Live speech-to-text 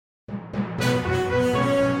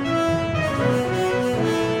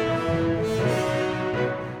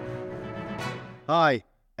Hi,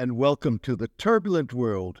 and welcome to the Turbulent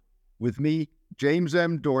World with me, James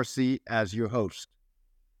M. Dorsey, as your host.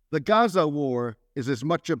 The Gaza war is as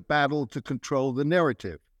much a battle to control the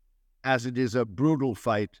narrative as it is a brutal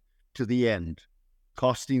fight to the end,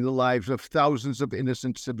 costing the lives of thousands of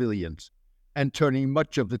innocent civilians and turning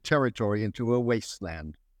much of the territory into a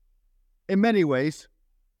wasteland. In many ways,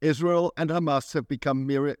 Israel and Hamas have become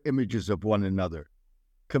mirror images of one another,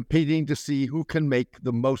 competing to see who can make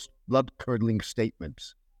the most blood-curdling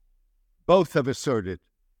statements. Both have asserted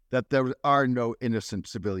that there are no innocent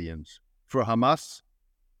civilians. For Hamas,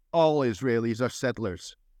 all Israelis are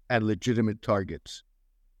settlers and legitimate targets,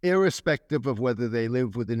 irrespective of whether they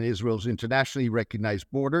live within Israel's internationally recognized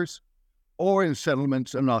borders or in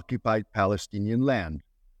settlements on occupied Palestinian land.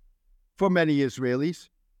 For many Israelis,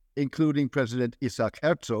 including President Isaac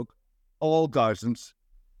Herzog, all Gazans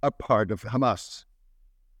are part of Hamas.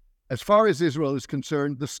 As far as Israel is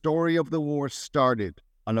concerned, the story of the war started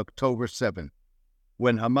on October 7,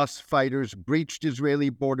 when Hamas fighters breached Israeli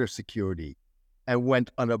border security and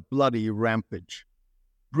went on a bloody rampage,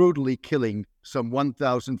 brutally killing some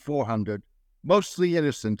 1,400, mostly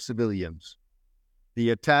innocent civilians. The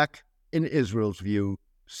attack, in Israel's view,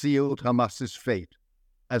 sealed Hamas's fate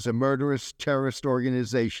as a murderous terrorist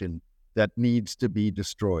organization that needs to be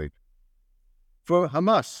destroyed. For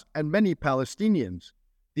Hamas and many Palestinians,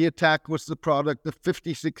 the attack was the product of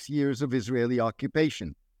 56 years of Israeli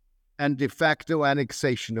occupation and de facto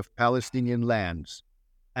annexation of Palestinian lands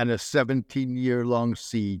and a 17-year-long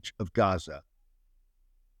siege of Gaza.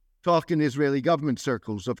 Talk in Israeli government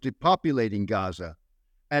circles of depopulating Gaza,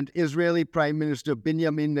 and Israeli Prime Minister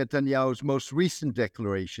Benjamin Netanyahu's most recent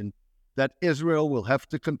declaration that Israel will have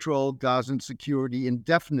to control Gazan security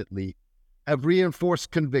indefinitely have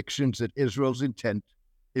reinforced convictions that Israel's intent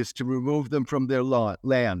is to remove them from their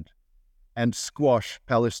land and squash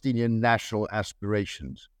Palestinian national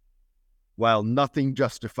aspirations. While nothing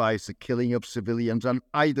justifies the killing of civilians on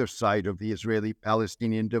either side of the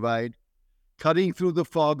Israeli-Palestinian divide, cutting through the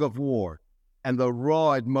fog of war and the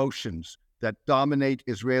raw emotions that dominate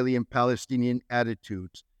Israeli and Palestinian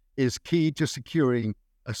attitudes is key to securing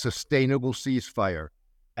a sustainable ceasefire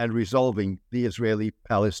and resolving the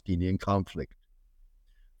Israeli-Palestinian conflict.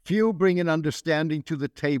 Few bring an understanding to the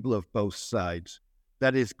table of both sides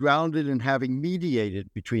that is grounded in having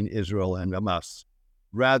mediated between Israel and Hamas,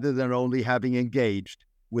 rather than only having engaged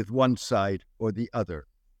with one side or the other.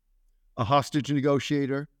 A hostage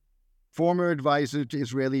negotiator, former advisor to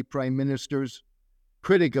Israeli prime ministers,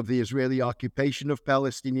 critic of the Israeli occupation of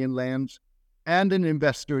Palestinian lands, and an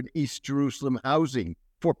investor in East Jerusalem housing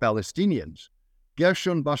for Palestinians,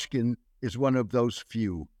 Gershon Baskin is one of those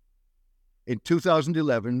few. In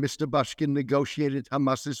 2011, Mr. Baskin negotiated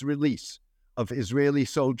Hamas's release of Israeli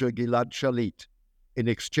soldier Gilad Shalit in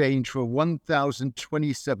exchange for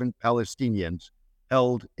 1,027 Palestinians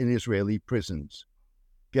held in Israeli prisons.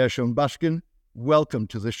 Gershon Baskin, welcome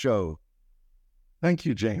to the show. Thank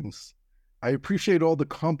you, James. I appreciate all the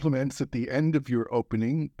compliments at the end of your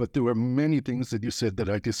opening, but there were many things that you said that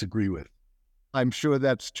I disagree with. I'm sure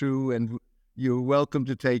that's true, and you're welcome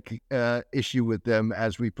to take issue with them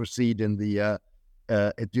as we proceed in the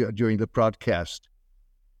during the broadcast.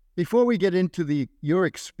 Before we get into your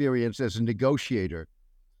experience as a negotiator,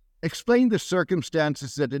 explain the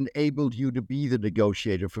circumstances that enabled you to be the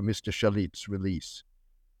negotiator for Mr. Shalit's release.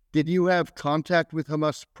 Did you have contact with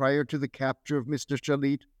Hamas prior to the capture of Mr.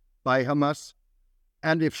 Shalit by Hamas?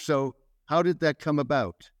 And if so, how did that come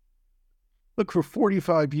about? Look, for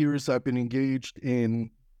 45 years, I've been engaged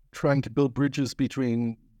in trying to build bridges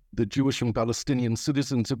between the Jewish and Palestinian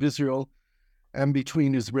citizens of Israel and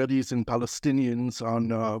between Israelis and Palestinians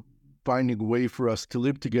on finding a way for us to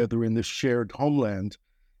live together in this shared homeland.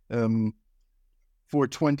 For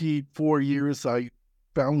 24 years, I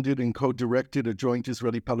founded and co-directed a joint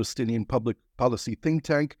Israeli-Palestinian public policy think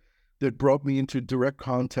tank that brought me into direct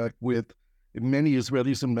contact with many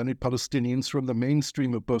Israelis and many Palestinians from the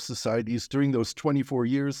mainstream of both societies. During those 24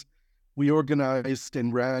 years, we organized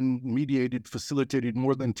and ran, mediated, facilitated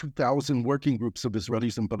more than 2,000 working groups of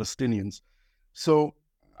Israelis and Palestinians. So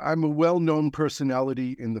I'm a well-known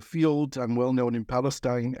personality in the field. I'm well-known in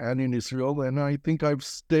Palestine and in Israel, and I think I've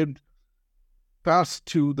stayed fast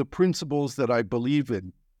to the principles that I believe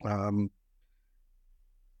in.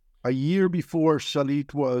 A year before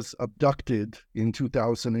Shalit was abducted in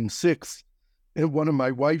 2006, one of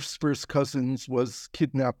my wife's first cousins was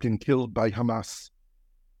kidnapped and killed by Hamas.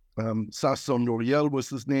 Sasson Noriel was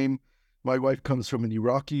his name. My wife comes from an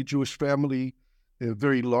Iraqi Jewish family, a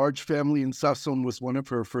very large family, and Sasson was one of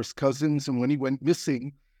her first cousins. And when he went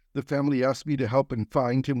missing, the family asked me to help and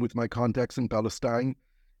find him with my contacts in Palestine.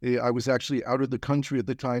 I was actually out of the country at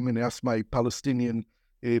the time and asked my Palestinian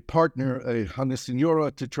partner, Hannah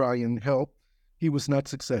Signora, to try and help. He was not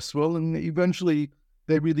successful, and eventually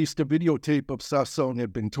they released a videotape of Sasson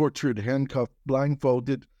had been tortured, handcuffed,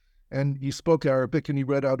 blindfolded, and he spoke Arabic, and he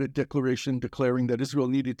read out a declaration declaring that Israel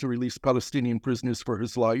needed to release Palestinian prisoners for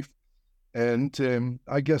his life. And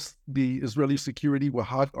I guess the Israeli security were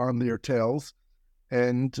hot on their tails.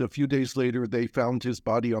 And a few days later, they found his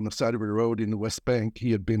body on the side of a road in the West Bank.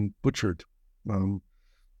 He had been butchered.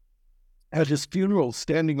 At his funeral,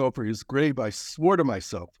 standing over his grave, I swore to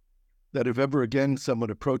myself that if ever again someone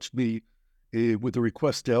approached me with a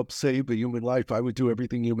request to help save a human life, I would do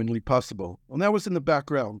everything humanly possible. And that was in the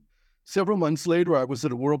background. Several months later, I was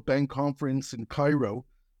at a World Bank conference in Cairo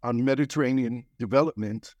on Mediterranean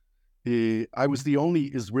development. I was the only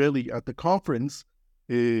Israeli at the conference,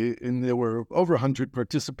 and there were over 100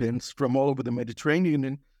 participants from all over the Mediterranean.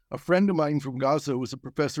 And a friend of mine from Gaza, who was a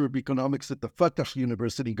professor of economics at the Fatah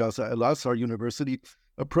University, Gaza, Al-Azhar University,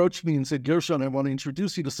 approached me and said, Gershon, I want to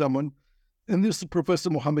introduce you to someone. And this is Professor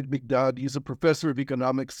Mohammed Migdad. He's a professor of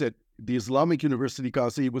economics at the Islamic University,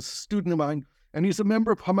 Gaza. He was a student of mine, and he's a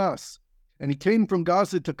member of Hamas. And he came from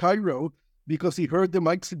Gaza to Cairo because he heard there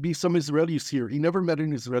might be some Israelis here. He never met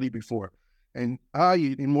an Israeli before. And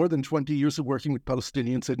I, in more than 20 years of working with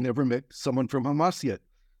Palestinians, had never met someone from Hamas yet.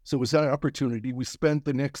 So it was that opportunity. We spent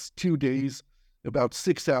the next 2 days, about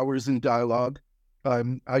 6 hours in dialogue.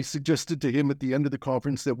 I suggested to him at the end of the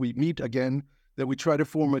conference that we meet again, that we try to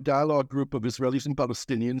form a dialogue group of Israelis and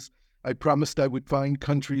Palestinians. I promised I would find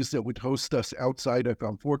countries that would host us outside. I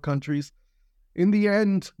found 4 countries. In the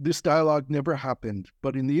end, this dialogue never happened.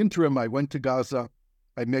 But in the interim, I went to Gaza.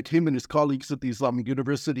 I met him and his colleagues at the Islamic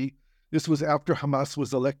University. This was after Hamas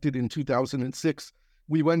was elected in 2006.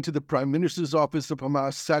 We went to the Prime Minister's office of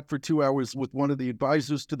Hamas, sat for 2 hours with one of the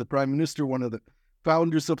advisors to the Prime Minister, one of the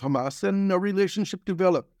founders of Hamas, and a relationship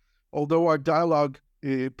developed. Although our dialogue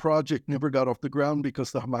project never got off the ground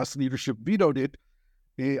because the Hamas leadership vetoed it,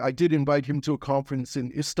 I did invite him to a conference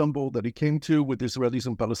in Istanbul that he came to with Israelis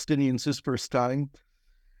and Palestinians his first time.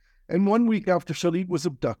 And 1 week after Shalit was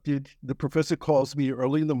abducted, the professor calls me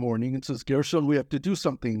early in the morning and says, Gershon, we have to do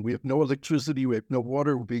something. We have no electricity. We have no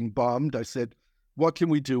water. We're being bombed. I said, what can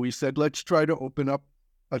we do? He said, let's try to open up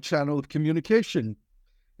a channel of communication.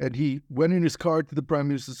 And he went in his car to the Prime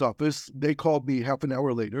Minister's office. They called me half an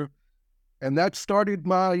hour later. And that started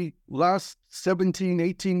my last 17,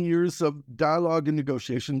 18 years of dialogue and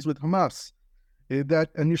negotiations with Hamas. That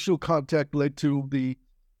initial contact led to the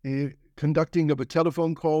conducting of a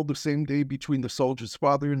telephone call the same day between the soldier's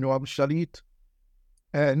father, Noam Shalit,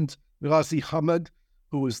 and Ghazi Hamad,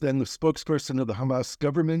 who was then the spokesperson of the Hamas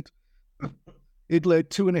government. It led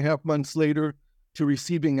 2.5 months later to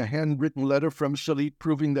receiving a handwritten letter from Shalit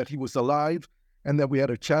proving that he was alive and that we had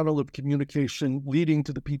a channel of communication leading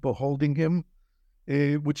to the people holding him,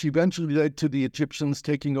 which eventually led to the Egyptians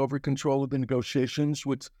taking over control of the negotiations,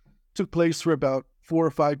 which took place for about 4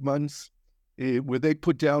 or 5 months, where they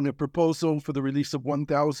put down a proposal for the release of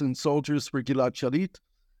 1,000 soldiers for Gilad Shalit.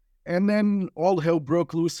 And then all hell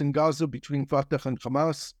broke loose in Gaza between Fatah and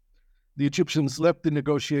Hamas. The Egyptians left the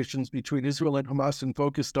negotiations between Israel and Hamas and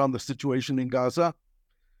focused on the situation in Gaza,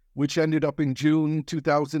 which ended up in June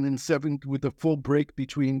 2007 with a full break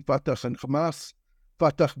between Fatah and Hamas,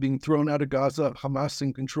 Fatah being thrown out of Gaza, Hamas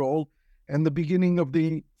in control, and the beginning of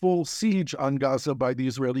the full siege on Gaza by the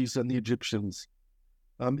Israelis and the Egyptians.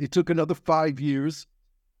 It took another 5 years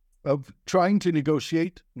of trying to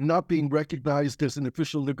negotiate, not being recognized as an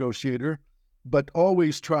official negotiator, but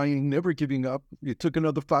always trying, never giving up. It took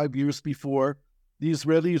another 5 years before the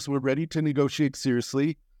Israelis were ready to negotiate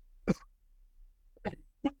seriously.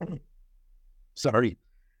 Sorry.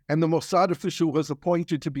 And the Mossad official who was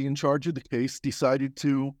appointed to be in charge of the case decided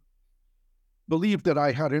to believe that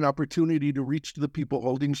I had an opportunity to reach the people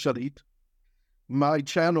holding Shalit. My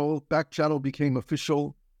back channel became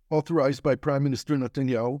official, authorized by Prime Minister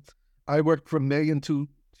Netanyahu. I worked from May into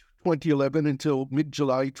 2011 until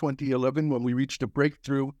mid-July 2011 when we reached a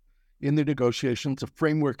breakthrough in the negotiations, a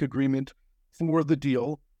framework agreement for the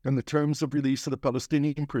deal and the terms of release of the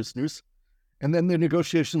Palestinian prisoners. And then the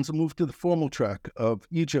negotiations moved to the formal track of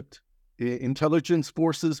Egypt, intelligence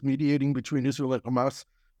forces mediating between Israel and Hamas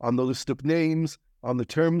on the list of names, on the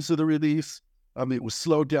terms of the release. It was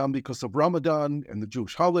slowed down because of Ramadan and the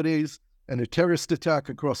Jewish holidays and a terrorist attack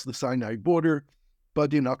across the Sinai border.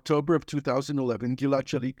 But in October of 2011, Gilad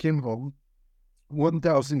Shalit came home.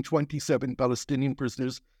 1,027 Palestinian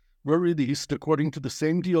prisoners were released according to the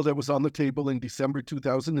same deal that was on the table in December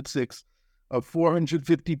 2006 of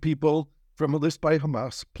 450 people from a list by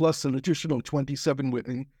Hamas, plus an additional 27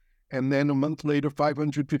 women, and then a month later,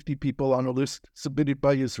 550 people on a list submitted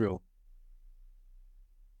by Israel.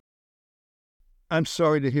 I'm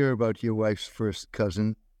sorry to hear about your wife's first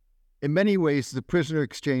cousin. In many ways, the prisoner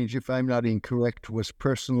exchange, if I'm not incorrect, was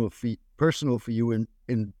personal for you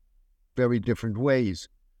in very different ways.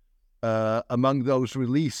 Among those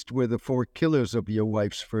released were the 4 killers of your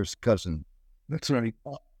wife's first cousin. That's right.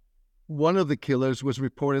 One of the killers was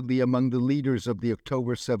reportedly among the leaders of the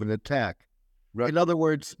October 7 attack. Right. In other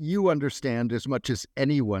words, you understand as much as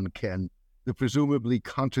anyone can the presumably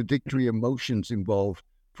contradictory emotions involved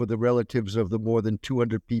for the relatives of the more than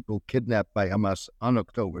 200 people kidnapped by Hamas on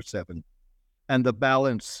October 7, and the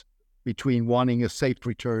balance between wanting a safe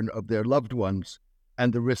return of their loved ones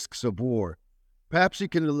and the risks of war. Perhaps you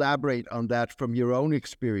can elaborate on that from your own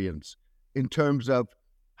experience in terms of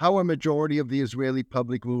how a majority of the Israeli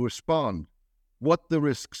public will respond, what the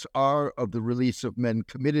risks are of the release of men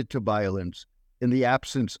committed to violence in the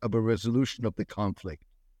absence of a resolution of the conflict,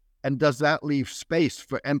 and does that leave space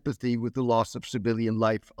for empathy with the loss of civilian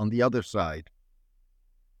life on the other side?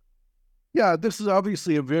 Yeah, this is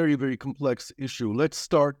obviously a very, very complex issue. Let's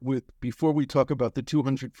start with, before we talk about the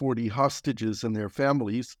 240 hostages and their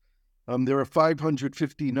families, there are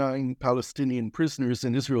 559 Palestinian prisoners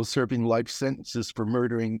in Israel serving life sentences for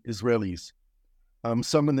murdering Israelis.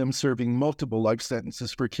 Some of them serving multiple life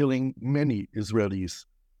sentences for killing many Israelis,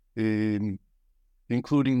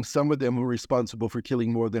 including some of them who are responsible for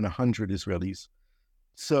killing more than 100 Israelis.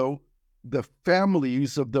 So the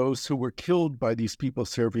families of those who were killed by these people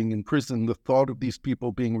serving in prison, the thought of these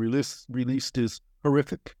people being released is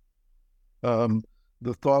horrific.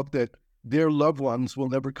 The thought that their loved ones will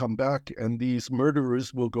never come back and these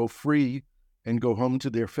murderers will go free and go home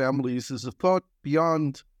to their families is a thought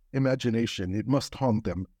beyond imagination. It must haunt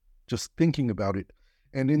them, just thinking about it.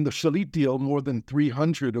 And in the Shalit deal, more than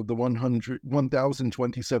 300 of the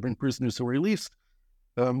 1,027 prisoners who were released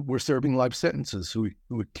were serving life sentences who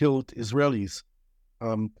had killed Israelis.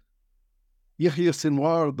 Yahya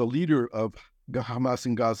Sinwar, the leader of Hamas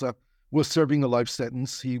in Gaza, was serving a life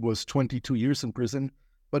sentence. He was 22 years in prison,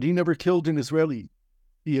 but he never killed an Israeli.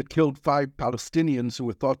 He had killed 5 Palestinians who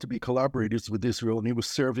were thought to be collaborators with Israel, and he was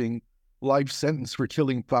serving life sentence for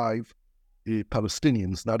killing 5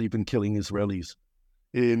 Palestinians, not even killing Israelis.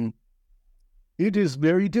 It is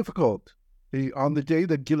very difficult. On the day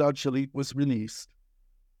that Gilad Shalit was released,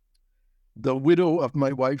 the widow of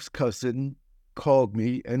my wife's cousin called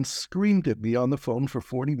me and screamed at me on the phone for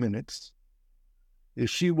 40 minutes.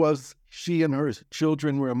 She and her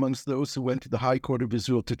children were amongst those who went to the High Court of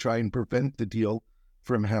Israel to try and prevent the deal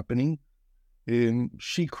from happening.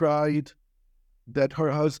 She cried that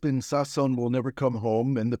her husband, Sasson, will never come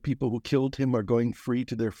home and the people who killed him are going free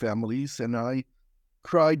to their families. And I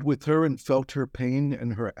cried with her and felt her pain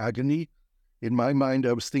and her agony. In my mind,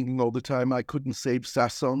 I was thinking all the time, I couldn't save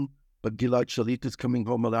Sasson, but Gilad Shalit is coming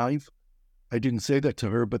home alive. I didn't say that to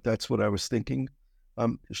her, but that's what I was thinking.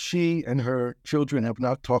 She and her children have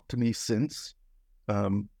not talked to me since.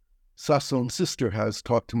 Sasson's sister has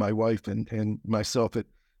talked to my wife and myself at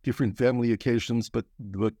different family occasions, but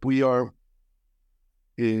we are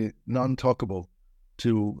non-talkable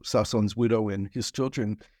to Sasson's widow and his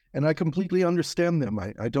children. And I completely understand them.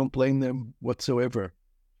 I don't blame them whatsoever.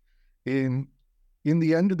 In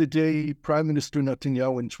the end of the day, Prime Minister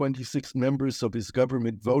Netanyahu and 26 members of his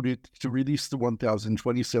government voted to release the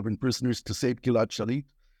 1,027 prisoners to save Gilad Shalit.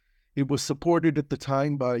 It was supported at the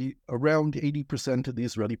time by around 80% of the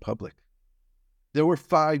Israeli public. There were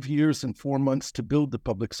 5 years and 4 months to build the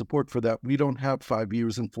public support for that. We don't have 5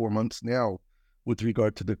 years and 4 months now with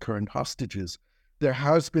regard to the current hostages. There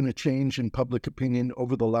has been a change in public opinion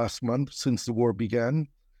over the last month since the war began,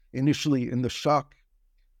 initially in the shock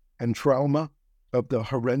and trauma of the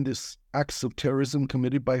horrendous acts of terrorism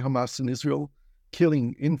committed by Hamas in Israel,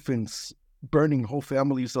 killing infants, burning whole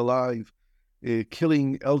families alive,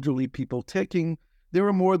 killing elderly people, there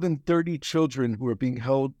are more than 30 children who are being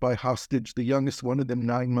held by hostage, the youngest one of them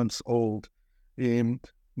 9 months old.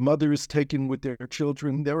 Mothers taken with their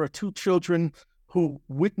children. There are 2 children who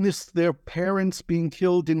witnessed their parents being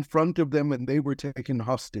killed in front of them and they were taken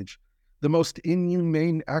hostage. The most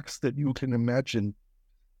inhumane acts that you can imagine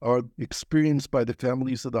are experienced by the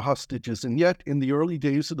families of the hostages. And yet, in the early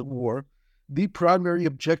days of the war, the primary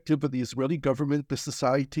objective of the Israeli government, the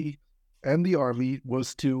society, and the army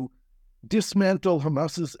was to dismantle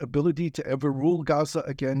Hamas's ability to ever rule Gaza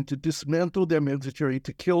again, to dismantle their military,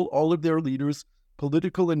 to kill all of their leaders,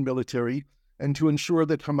 political and military, and to ensure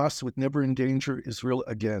that Hamas would never endanger Israel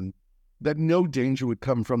again, that no danger would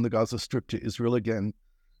come from the Gaza Strip to Israel again.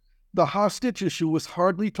 The hostage issue was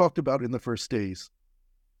hardly talked about in the first days.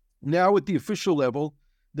 Now, at the official level,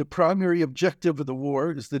 The primary objective of the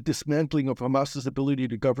war is the dismantling of Hamas's ability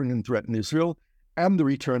to govern and threaten Israel and the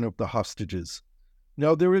return of the hostages.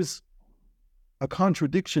 Now, there is a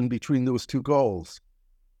contradiction between those two goals.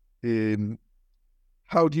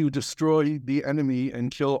 How do you destroy the enemy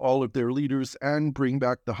and kill all of their leaders and bring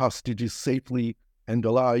back the hostages safely and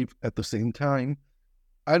alive at the same time?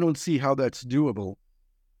 I don't see how that's doable.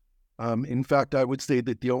 In fact, I would say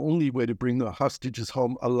that the only way to bring the hostages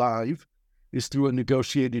home alive is through a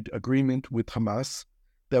negotiated agreement with Hamas.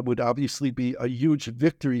 That would obviously be a huge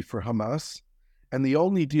victory for Hamas. And the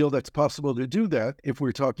only deal that's possible to do that, if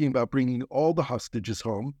we're talking about bringing all the hostages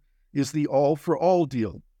home, is the all-for-all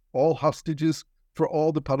deal. All hostages for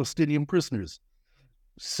all the Palestinian prisoners.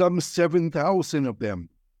 Some 7,000 of them,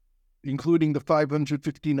 including the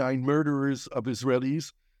 559 murderers of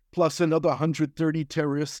Israelis, plus another 130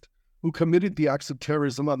 terrorists who committed the acts of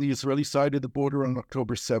terrorism on the Israeli side of the border on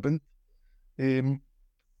October 7th.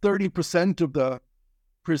 30% of the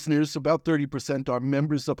prisoners, about 30%, are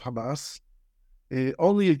members of Hamas.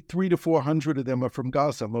 Only 300 to 400 of them are from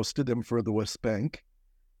Gaza, most of them from the West Bank.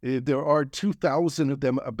 There are 2,000 of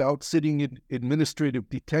them about sitting in administrative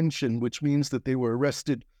detention, which means that they were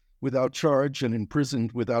arrested without charge and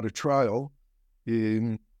imprisoned without a trial.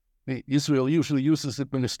 Israel usually uses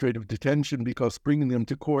administrative detention because bringing them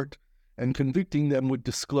to court and convicting them would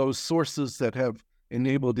disclose sources that have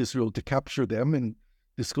enabled Israel to capture them, and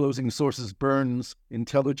disclosing sources burns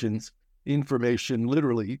intelligence information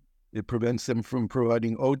literally. It prevents them from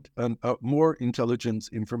providing more intelligence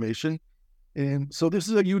information. And so this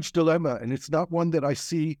is a huge dilemma, and it's not one that I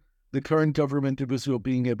see the current government of Israel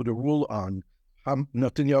being able to rule on.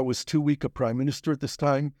 Netanyahu was too weak a prime minister at this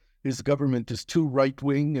time. His government is too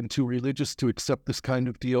right-wing and too religious to accept this kind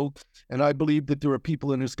of deal. And I believe that there are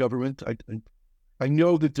people in his government, I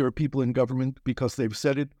know that there are people in government, because they've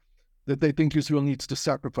said it, that they think Israel needs to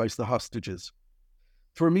sacrifice the hostages.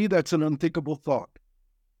 For me, that's an unthinkable thought.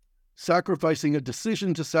 Sacrificing a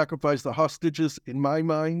decision to sacrifice the hostages, in my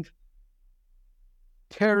mind,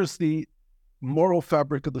 tears the moral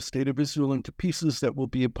fabric of the state of Israel into pieces that will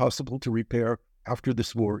be impossible to repair after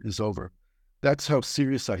this war is over. That's how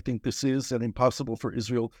serious I think this is, and impossible for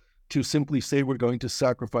Israel to simply say we're going to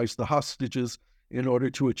sacrifice the hostages in order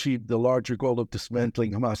to achieve the larger goal of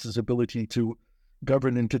dismantling Hamas's ability to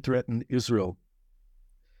govern and to threaten Israel.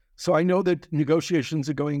 So I know that negotiations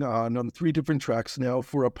are going on 3 different tracks now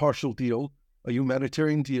for a partial deal, a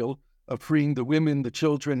humanitarian deal of freeing the women, the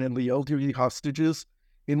children, and the elderly hostages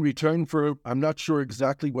in return for, I'm not sure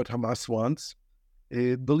exactly what Hamas wants.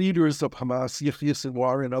 The leaders of Hamas, Yahya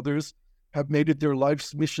Sinwar and others, have made it their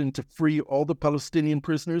life's mission to free all the Palestinian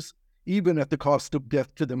prisoners, even at the cost of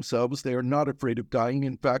death to themselves. They are not afraid of dying.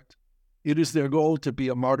 In fact, it is their goal to be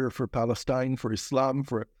a martyr for Palestine, for Islam,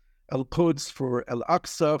 for Al-Quds, for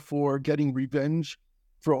Al-Aqsa, for getting revenge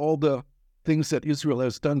for all the things that Israel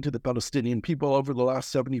has done to the Palestinian people over the last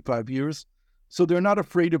 75 years. So they're not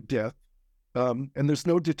afraid of death, and there's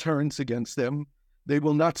no deterrence against them. They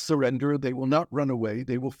will not surrender. They will not run away.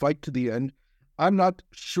 They will fight to the end. I'm not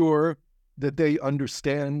sure that they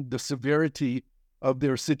understand the severity of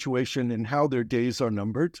their situation and how their days are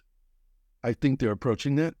numbered. I think they're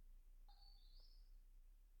approaching that.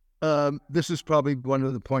 This is probably one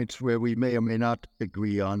of the points where we may or may not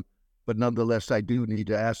agree on, but nonetheless, I do need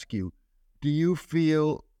to ask you, do you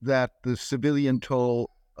feel that the civilian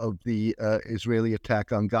toll of the Israeli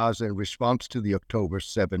attack on Gaza in response to the October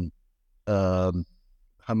 7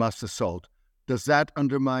 Hamas assault, does that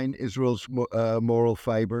undermine Israel's moral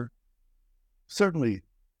fiber? Certainly.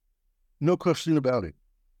 No question about it.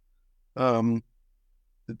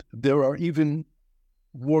 There are even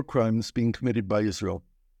war crimes being committed by Israel.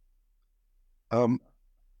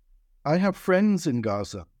 I have friends in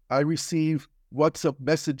Gaza. I receive WhatsApp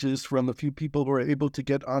messages from a few people who are able to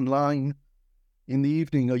get online in the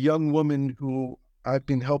evening. A young woman who I've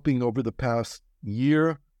been helping over the past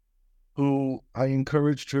year, who I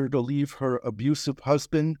encouraged her to leave her abusive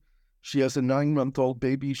husband. She has a 9-month-old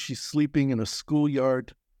baby. She's sleeping in a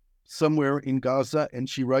schoolyard somewhere in Gaza, and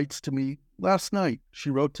she writes to me last night. She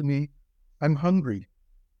wrote to me, "I'm hungry."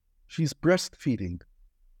 She's breastfeeding.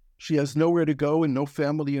 She has nowhere to go and no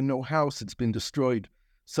family and no house. It's been destroyed.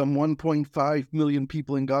 Some 1.5 million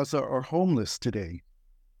people in Gaza are homeless today.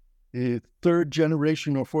 A 3rd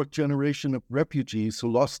generation or 4th generation of refugees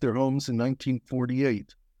who lost their homes in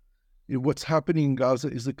 1948. What's happening in Gaza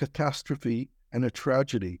is a catastrophe and a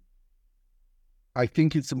tragedy. I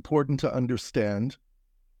think it's important to understand,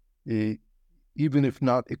 even if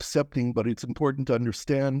not accepting, but it's important to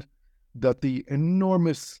understand that the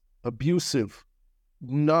enormous, abusive,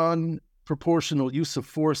 non-proportional use of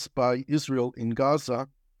force by Israel in Gaza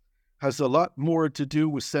has a lot more to do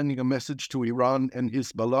with sending a message to Iran and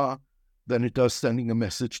Hezbollah than it does sending a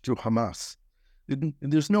message to Hamas. And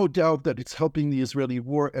there's no doubt that it's helping the Israeli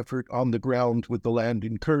war effort on the ground with the land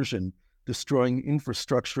incursion, destroying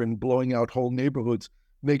infrastructure and blowing out whole neighborhoods,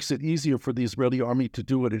 makes it easier for the Israeli army to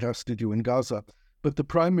do what it has to do in Gaza. But the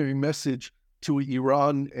primary message to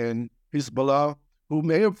Iran and Hezbollah, who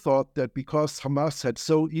may have thought that because Hamas had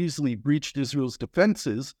so easily breached Israel's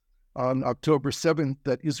defenses on October 7th,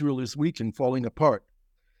 that Israel is weak and falling apart.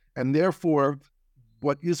 And therefore,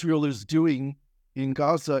 what Israel is doing in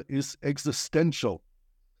Gaza is existential,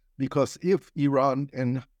 because if Iran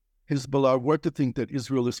and Hezbollah were to think that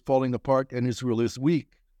Israel is falling apart and Israel is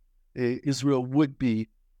weak, Israel would be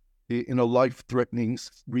in a life-threatening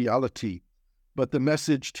reality. But the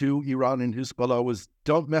message to Iran and Hezbollah was,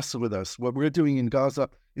 don't mess with us. What we're doing in Gaza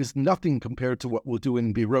is nothing compared to what we'll do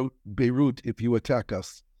in Beirut if you attack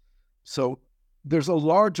us. So there's a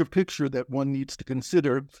larger picture that one needs to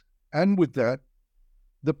consider. And with that,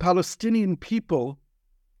 the Palestinian people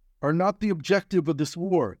are not the objective of this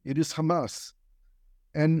war. It is Hamas.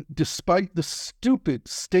 And despite the stupid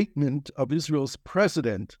statement of Israel's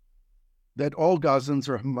president that all Gazans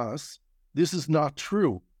are Hamas, this is not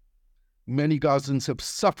true. Many Gazans have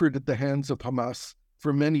suffered at the hands of Hamas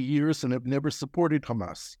for many years and have never supported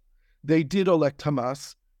Hamas. They did elect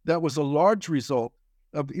Hamas. That was a large result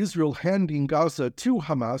of Israel handing Gaza to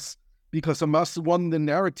Hamas, because Hamas won the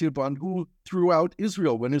narrative on who threw out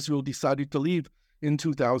Israel when Israel decided to leave in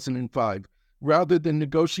 2005. Rather than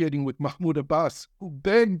negotiating with Mahmoud Abbas, who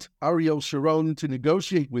begged Ariel Sharon to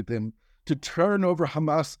negotiate with him, to turn over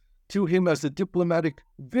Hamas to him as a diplomatic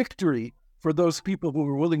victory for those people who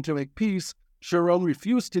were willing to make peace, Sharon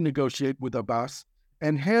refused to negotiate with Abbas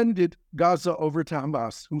and handed Gaza over to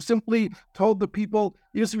Hamas, who simply told the people,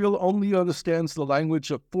 Israel only understands the language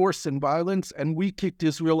of force and violence, and we kicked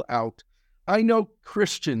Israel out. I know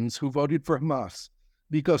Christians who voted for Hamas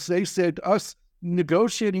because they said us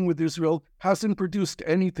negotiating with Israel hasn't produced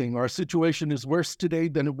anything. Our situation is worse today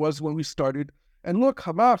than it was when we started. And look,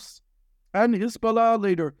 Hamas and Hezbollah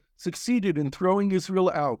later succeeded in throwing Israel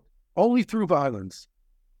out, only through violence.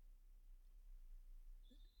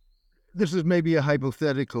 This is maybe a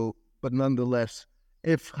hypothetical, but nonetheless,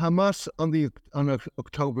 if Hamas on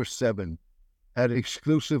October 7 had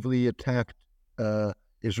exclusively attacked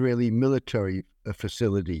Israeli military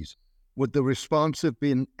facilities, would the response have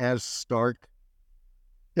been as stark?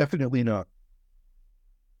 Definitely not.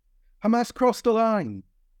 Hamas crossed a line.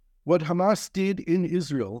 What Hamas did in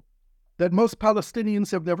Israel that most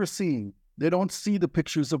Palestinians have never seen. They don't see the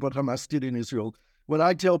pictures of what Hamas did in Israel. When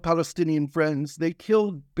I tell Palestinian friends, they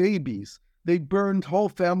killed babies. They burned whole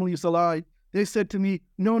families alive. They said to me,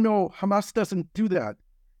 no, Hamas doesn't do that.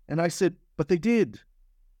 And I said, but they did.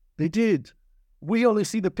 They did. We only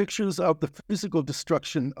see the pictures of the physical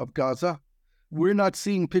destruction of Gaza. We're not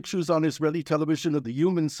seeing pictures on Israeli television of the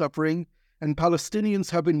human suffering, and Palestinians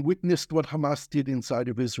haven't witnessed what Hamas did inside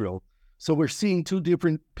of Israel. So we're seeing two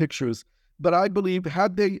different pictures. But I believe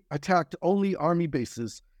had they attacked only army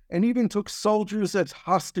bases and even took soldiers as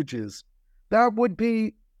hostages, that would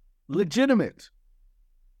be legitimate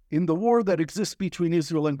in the war that exists between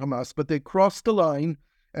Israel and Hamas. But they crossed the line,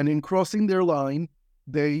 and in crossing their line,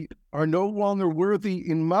 they are no longer worthy,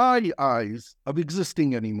 in my eyes, of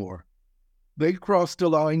existing anymore. They crossed a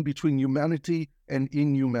line between humanity and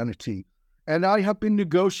inhumanity. And I have been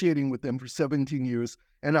negotiating with them for 17 years,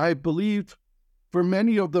 and I believed for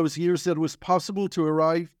many of those years that it was possible to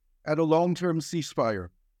arrive at a long-term ceasefire.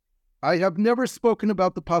 I have never spoken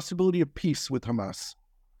about the possibility of peace with Hamas,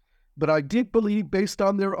 but I did believe, based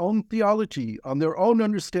on their own theology, on their own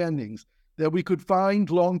understandings, that we could find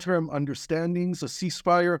long-term understandings, a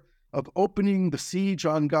ceasefire of opening the siege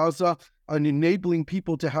on Gaza and enabling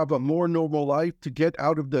people to have a more normal life, to get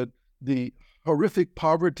out of the horrific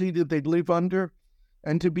poverty that they live under,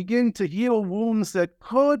 and to begin to heal wounds that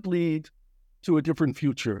could lead to a different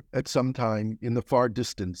future at some time in the far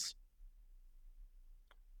distance.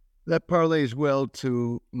 That parlays well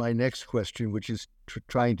to my next question, which is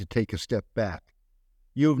trying to take a step back.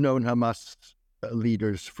 You've known Hamas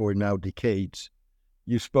leaders for now decades.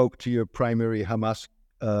 You spoke to your primary Hamas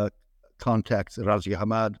contacts, Razi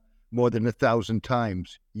Hamad, more than 1,000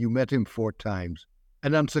 times. You met him 4 times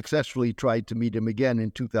and unsuccessfully tried to meet him again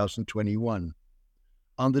in 2021.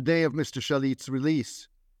 On the day of Mr. Shalit's release,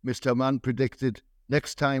 Mr. Hamad predicted,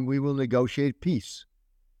 next time we will negotiate peace.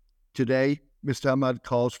 Today, Mr. Hamad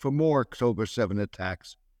calls for more October 7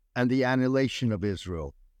 attacks and the annihilation of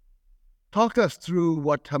Israel. Talk us through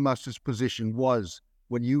what Hamas's position was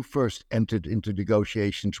when you first entered into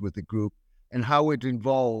negotiations with the group and how it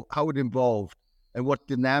involved and what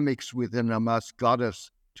dynamics within Hamas got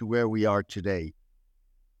us to where we are today?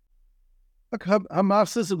 Look,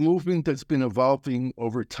 Hamas is a movement that's been evolving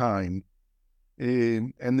over time.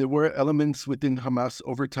 And there were elements within Hamas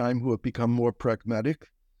over time who have become more pragmatic.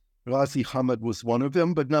 Ghazi Hamad was one of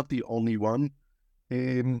them, but not the only one.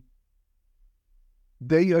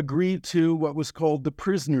 They agreed to what was called the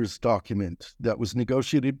prisoners' document that was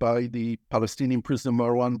negotiated by the Palestinian prisoner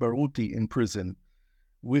Marwan Barghouti in prison,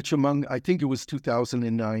 which I think it was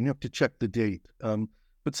 2009, you have to check the date.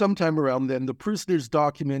 But sometime around then, the prisoners'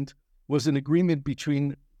 document was an agreement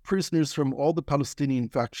between prisoners from all the Palestinian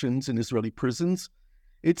factions in Israeli prisons.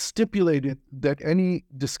 It stipulated that any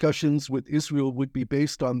discussions with Israel would be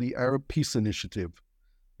based on the Arab Peace Initiative.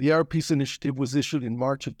 The Arab Peace Initiative was issued in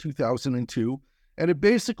March of 2002, and it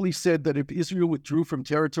basically said that if Israel withdrew from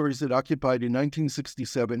territories it occupied in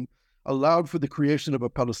 1967, allowed for the creation of a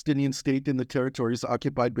Palestinian state in the territories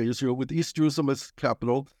occupied by Israel with East Jerusalem as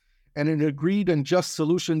capital, and an agreed and just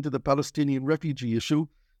solution to the Palestinian refugee issue,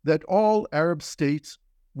 that all Arab states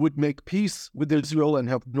would make peace with Israel and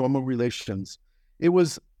have normal relations. It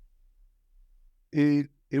was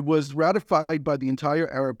ratified by the entire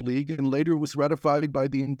Arab League, and later was ratified by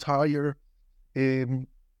the entire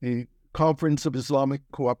Conference of Islamic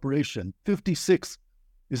Cooperation. 56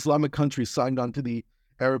 Islamic countries signed on to the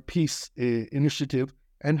Arab Peace Initiative,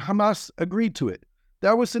 and Hamas agreed to it.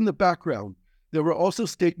 That was in the background. There were also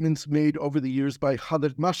statements made over the years by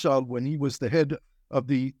Khaled Mashal when he was the head of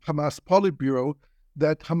the Hamas Politburo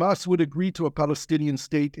that Hamas would agree to a Palestinian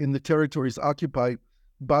state in the territories occupied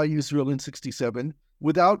by Israel in 1967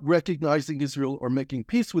 without recognizing Israel or making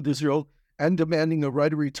peace with Israel, and demanding a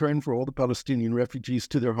right of return for all the Palestinian refugees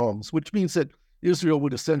to their homes, which means that Israel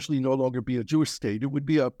would essentially no longer be a Jewish state. It would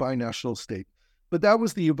be a binational state. But that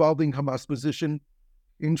was the evolving Hamas position.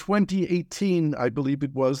 In 2018, I believe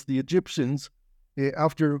it was, the Egyptians,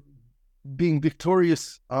 after being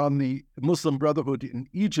victorious on the Muslim Brotherhood in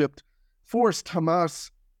Egypt, forced Hamas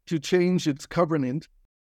to change its covenant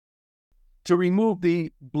to remove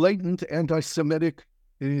the blatant anti-Semitic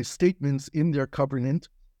statements in their covenant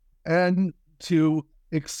and to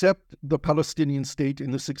accept the Palestinian state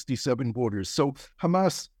in the 1967 borders. So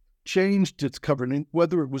Hamas changed its covenant.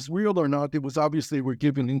 Whether it was real or not, it was obviously they were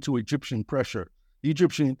given into Egyptian pressure.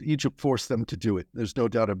 Egypt forced them to do it. There's no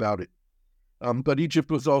doubt about it. But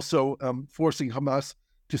Egypt was also forcing Hamas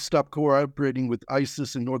to stop cooperating with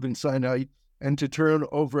ISIS in northern Sinai and to turn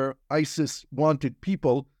over ISIS-wanted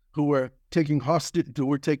people who were taking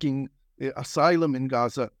asylum in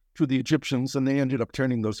Gaza to the Egyptians, and they ended up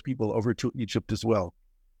turning those people over to Egypt as well.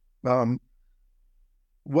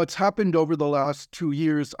 What's happened over the last 2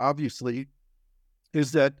 years, obviously,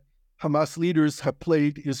 is that Hamas leaders have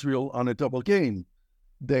played Israel on a double game.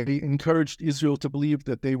 They encouraged Israel to believe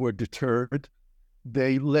that they were deterred.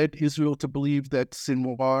 They led Israel to believe that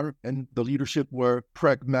Sinwar and the leadership were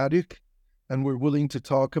pragmatic and were willing to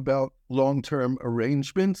talk about long-term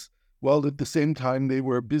arrangements, while at the same time they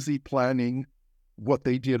were busy planning what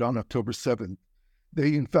they did on October 7th.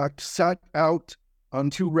 They, in fact, sat out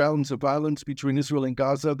on 2 rounds of violence between Israel and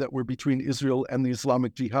Gaza that were between Israel and the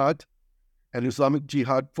Islamic Jihad. And Islamic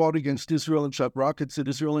Jihad fought against Israel and shot rockets at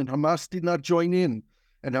Israel, and Hamas did not join in.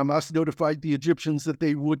 And Hamas notified the Egyptians that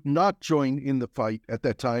they would not join in the fight at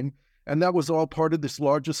that time. And that was all part of this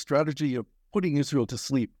larger strategy of putting Israel to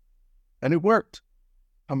sleep. And it worked.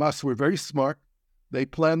 Hamas were very smart. They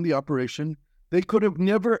planned the operation. They could have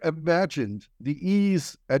never imagined the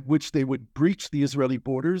ease at which they would breach the Israeli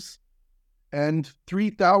borders. And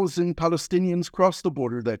 3,000 Palestinians crossed the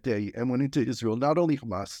border that day and went into Israel. Not only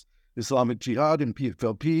Hamas, Islamic Jihad and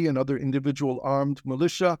PFLP and other individual armed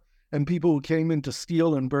militia and people who came in to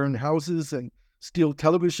steal and burn houses and steal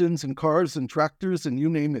televisions and cars and tractors and you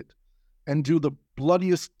name it, and do the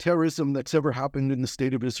bloodiest terrorism that's ever happened in the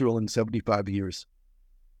state of Israel in 75 years.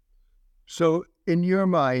 So in your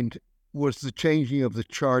mind, was the changing of the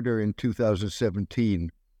charter in 2017,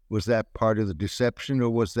 was that part of the deception, or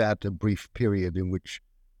was that a brief period in which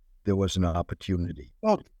there was an opportunity?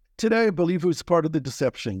 Well, today I believe it was part of the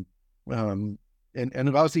deception. And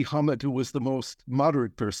Ghazi Hamad, who was the most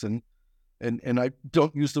moderate person, and I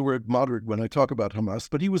don't use the word moderate when I talk about Hamas,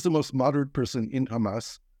 but he was the most moderate person in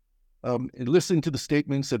Hamas. And listening to the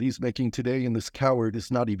statements that he's making today, and this coward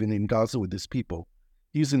is not even in Gaza with his people.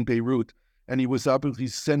 He's in Beirut, and he was obviously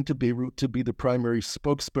sent to Beirut to be the primary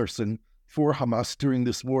spokesperson for Hamas during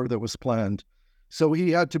this war that was planned. So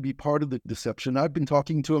he had to be part of the deception. I've been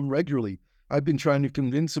talking to him regularly. I've been trying to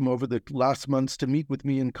convince him over the last months to meet with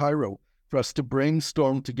me in Cairo for us to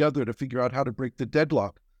brainstorm together to figure out how to break the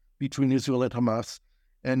deadlock between Israel and Hamas.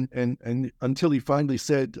 and until he finally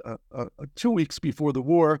said 2 weeks before the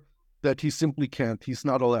war that he simply can't. He's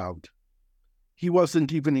not allowed. He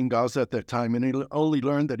wasn't even in Gaza at that time, and he only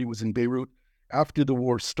learned that he was in Beirut after the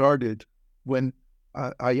war started. When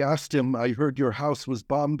I asked him, I heard your house was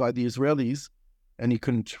bombed by the Israelis, and he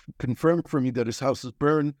confirmed for me that his house was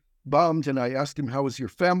bombed, and I asked him, how is your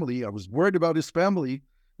family? I was worried about his family,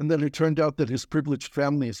 and then it turned out that his privileged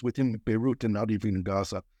family is with him in Beirut and not even in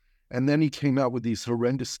Gaza. And then he came out with these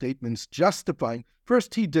horrendous statements justifying.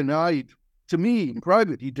 First, he denied, to me in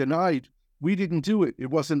private, he denied, we didn't do it. It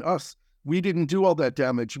wasn't us. We didn't do all that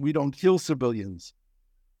damage. We don't kill civilians.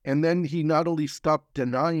 And then he not only stopped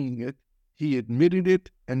denying it, he admitted it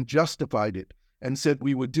and justified it and said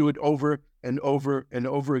we would do it over and over and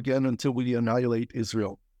over again until we annihilate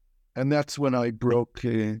Israel. And that's when I broke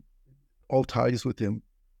all ties with him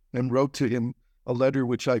and wrote to him a letter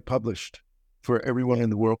which I published for everyone in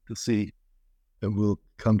the world to see. And we'll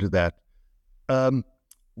come to that.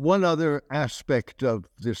 One other aspect of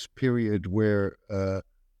this period where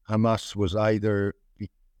Hamas was either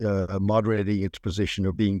moderating its position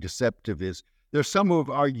or being deceptive is there's some who have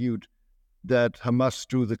argued that Hamas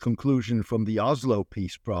drew the conclusion from the Oslo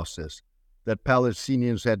peace process that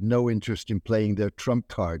Palestinians had no interest in playing their trump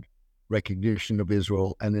card, recognition of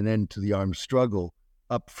Israel and an end to the armed struggle,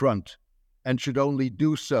 up front, and should only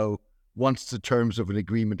do so once the terms of an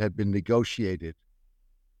agreement had been negotiated.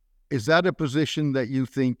 Is that a position that you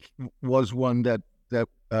think was one that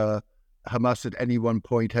Hamas at any one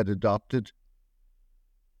point had adopted?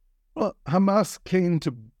 Well, Hamas came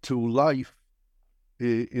to life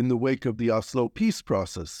in the wake of the Oslo peace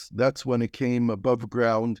process. That's when it came above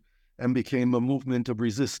ground and became a movement of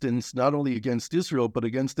resistance, not only against Israel, but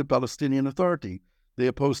against the Palestinian Authority. They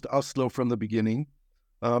opposed Oslo from the beginning.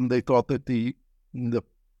 They thought that the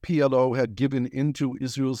PLO had given into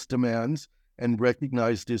Israel's demands and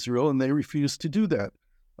recognized Israel, and they refused to do that.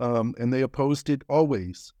 And they opposed it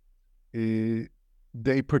always.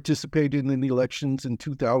 They participated in the elections in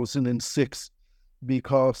 2006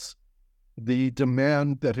 because the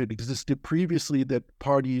demand that had existed previously that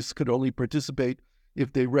parties could only participate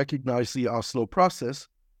if they recognized the Oslo process.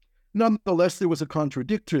 Nonetheless, there was a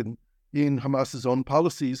contradiction in Hamas's own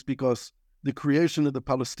policies because the creation of the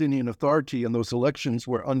Palestinian Authority and those elections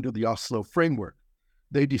were under the Oslo framework.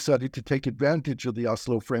 They decided to take advantage of the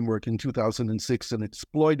Oslo framework in 2006 and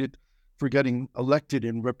exploit it for getting elected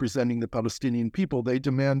and representing the Palestinian people. They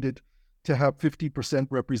demanded to have 50%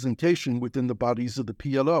 representation within the bodies of the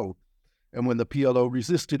PLO. And when the PLO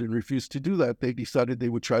resisted and refused to do that, they decided they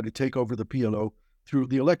would try to take over the PLO through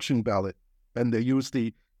the election ballot. And they used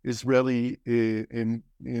the Israeli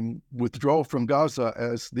withdrawal from Gaza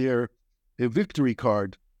as their victory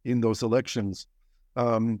card in those elections.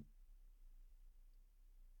 Hamas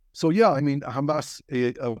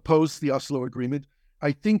opposed the Oslo Agreement.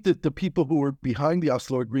 I think that the people who were behind the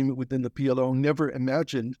Oslo Agreement within the PLO never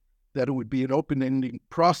imagined that it would be an open-ending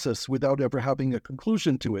process without ever having a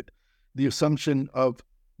conclusion to it. The assumption of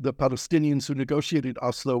the Palestinians who negotiated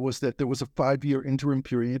Oslo was that there was a 5-year interim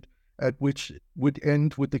period at which would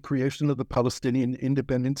end with the creation of the Palestinian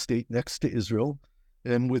independent state next to Israel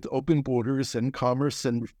and with open borders and commerce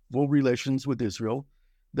and full relations with Israel,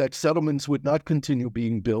 that settlements would not continue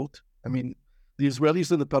being built. I mean, the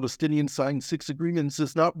Israelis and the Palestinians signed 6 agreements.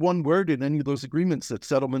 There's not one word in any of those agreements that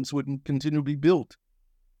settlements wouldn't continue to be built.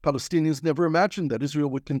 Palestinians never imagined that Israel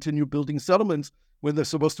would continue building settlements when they're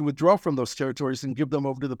supposed to withdraw from those territories and give them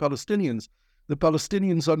over to the Palestinians. The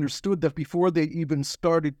Palestinians understood that before they even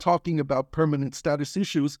started talking about permanent status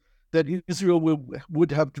issues, that Israel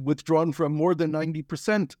would have withdrawn from more than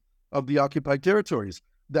 90% of the occupied territories.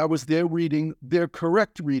 That was their reading, their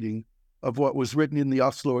correct reading of what was written in the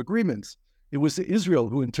Oslo agreements. It was Israel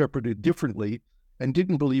who interpreted differently and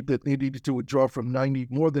didn't believe that they needed to withdraw from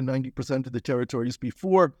more than 90% of the territories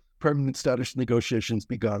before permanent status negotiations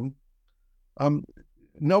began.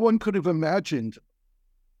 No one could have imagined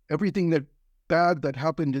everything bad that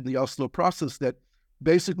happened in the Oslo process that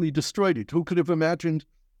basically destroyed it. Who could have imagined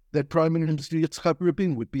that Prime Minister Yitzhak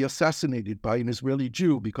Rabin would be assassinated by an Israeli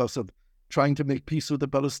Jew because of trying to make peace with the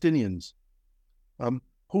Palestinians?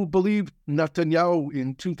 Who believed Netanyahu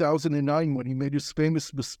in 2009 when he made his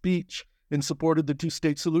famous speech in support of the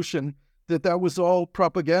two-state solution, that was all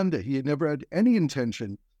propaganda? He had never had any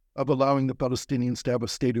intention of allowing the Palestinians to have a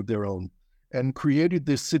state of their own, and created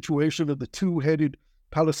this situation of the two-headed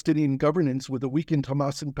Palestinian governance with a weakened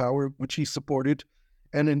Hamas in power, which he supported,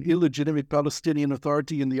 and an illegitimate Palestinian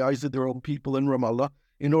Authority in the eyes of their own people in Ramallah,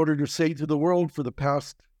 in order to say to the world for the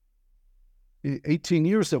past 18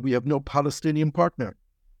 years that we have no Palestinian partner.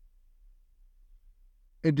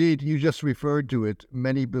 Indeed, you just referred to it.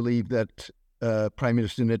 Many believe that Prime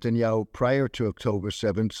Minister Netanyahu, prior to October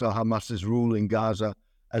 7th, saw Hamas's rule in Gaza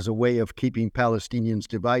as a way of keeping Palestinians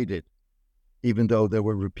divided, even though there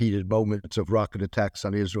were repeated moments of rocket attacks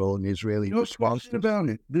on Israel and Israeli response. No question about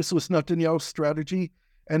it. This was Netanyahu's strategy,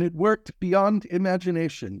 and it worked beyond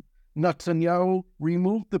imagination. Netanyahu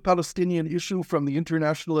removed the Palestinian issue from the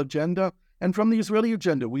international agenda and from the Israeli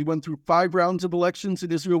agenda. We went through 5 rounds of elections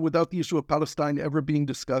in Israel without the issue of Palestine ever being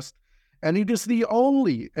discussed. And it is the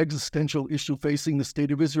only existential issue facing the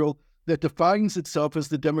state of Israel that defines itself as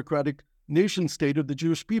the democratic nation state of the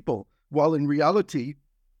Jewish people, while in reality,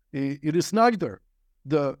 it is neither.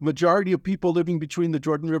 The majority of people living between the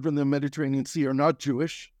Jordan River and the Mediterranean Sea are not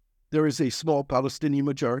Jewish. There is a small Palestinian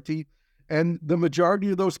majority. And the majority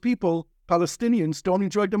of those people, Palestinians, don't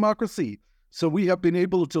enjoy democracy. So we have been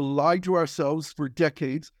able to lie to ourselves for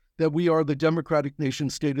decades that we are the democratic nation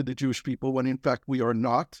state of the Jewish people, when in fact we are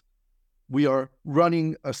not. We are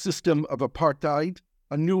running a system of apartheid,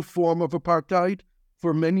 a new form of apartheid,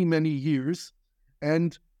 for many, many years.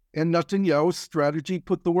 And Netanyahu's strategy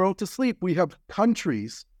put the world to sleep. We have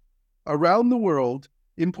countries around the world,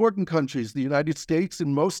 important countries, the United States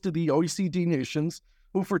and most of the OECD nations,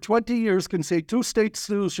 who for 20 years can say two-state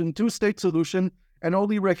solution, and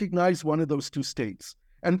only recognize one of those 2 states,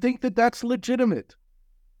 and think that that's legitimate.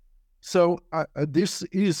 So this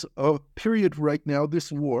is a period right now,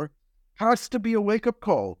 this war, has to be a wake-up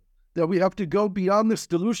call, that we have to go beyond this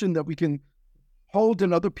delusion that we can hold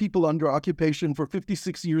another people under occupation for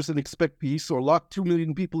 56 years and expect peace, or lock 2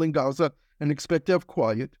 million people in Gaza and expect to have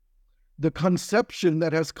quiet. The conception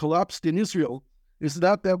that has collapsed in Israel is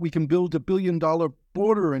not that we can build $1 billion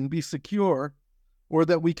border and be secure, or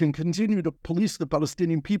that we can continue to police the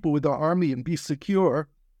Palestinian people with our army and be secure.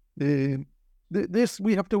 We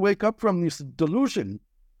have to wake up from this delusion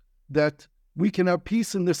that we can have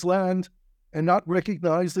peace in this land and not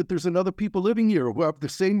recognize that there's another people living here who have the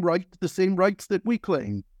same rights that we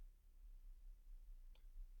claim.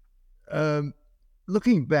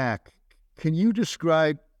 Looking back, can you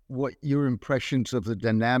describe what your impressions of the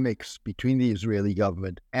dynamics between the Israeli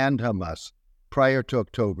government and Hamas prior to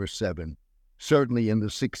October 7, certainly in the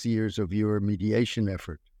 6 years of your mediation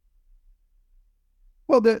effort?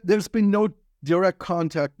 Well, there's been no direct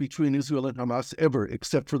contact between Israel and Hamas ever,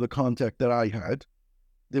 except for the contact that I had.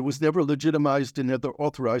 It was never legitimized and never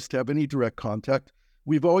authorized to have any direct contact.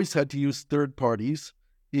 We've always had to use third parties.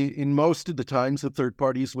 In most of the times, the third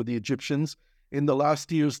parties were the Egyptians. In the last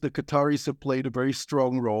years, the Qataris have played a very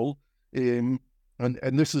strong role. And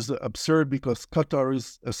this is absurd because Qatar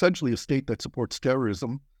is essentially a state that supports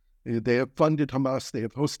terrorism. They have funded Hamas. They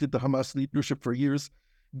have hosted the Hamas leadership for years.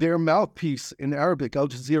 Their mouthpiece in Arabic, Al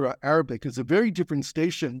Jazeera Arabic, is a very different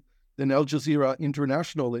station than Al Jazeera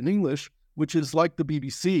International in English, which is like the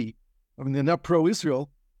BBC. I mean, they're not pro-Israel,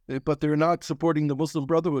 but they're not supporting the Muslim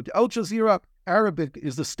Brotherhood. Al Jazeera Arabic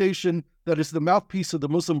is the station that is the mouthpiece of the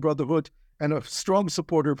Muslim Brotherhood and a strong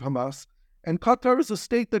supporter of Hamas. And Qatar is a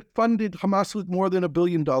state that funded Hamas with more than $1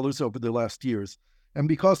 billion over the last years. And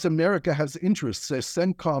because America has interests, as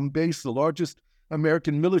CENTCOM base, the largest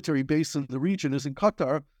American military base in the region, is in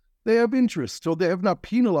Qatar, they have interests. So they have not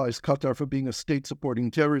penalized Qatar for being a state supporting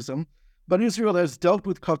terrorism. But Israel has dealt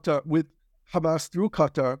with Qatar, with Hamas through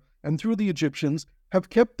Qatar and through the Egyptians, have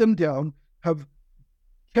kept them down, have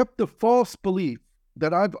kept the false belief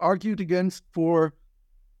that I've argued against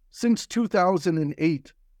since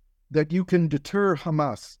 2008, that you can deter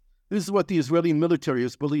Hamas. This is what the Israeli military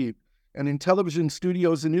has believed. And in television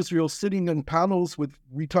studios in Israel, sitting in panels with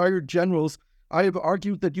retired generals, I have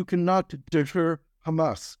argued that you cannot deter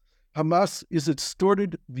Hamas. Hamas is a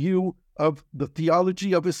distorted view of the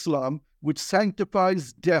theology of Islam, which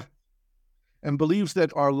sanctifies death and believes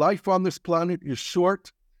that our life on this planet is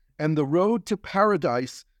short, and the road to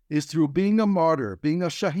paradise is through being a martyr, being a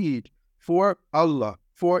shaheed for Allah,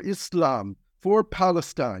 for Islam, for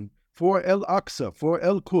Palestine, for Al-Aqsa, for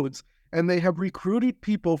Al-Quds. And they have recruited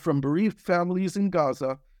people from bereaved families in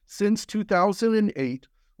Gaza since 2008,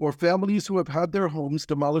 or families who have had their homes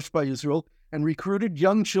demolished by Israel, and recruited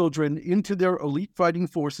young children into their elite fighting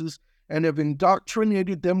forces and have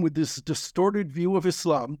indoctrinated them with this distorted view of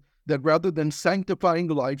Islam that rather than sanctifying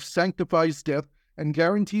life, sanctifies death and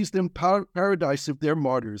guarantees them paradise if they're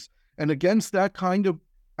martyrs. And against that kind of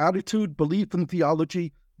attitude, belief, and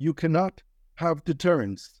theology, you cannot have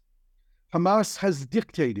deterrence. Hamas has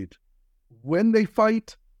dictated when they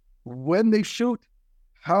fight, when they shoot,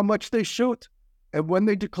 how much they shoot, and when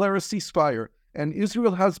they declare a ceasefire. And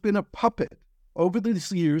Israel has been a puppet over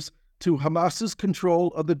these years to Hamas's control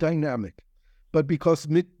of the dynamic. But because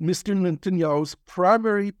Mr. Netanyahu's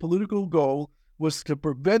primary political goal was to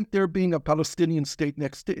prevent there being a Palestinian state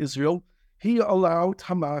next to Israel. He enabled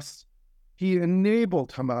Hamas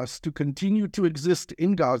to continue to exist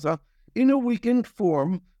in Gaza in a weakened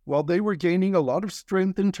form while they were gaining a lot of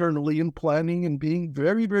strength internally and planning and being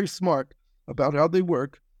very, very smart about how they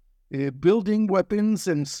work, building weapons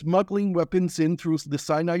and smuggling weapons in through the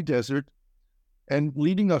Sinai Desert and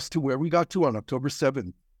leading us to where we got to on October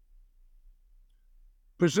 7th.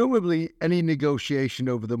 Presumably, any negotiation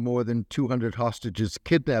over the more than 200 hostages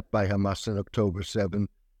kidnapped by Hamas on October 7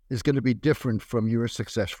 is going to be different from your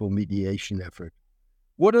successful mediation effort.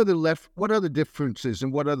 What are the differences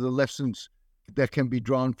and what are the lessons that can be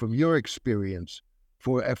drawn from your experience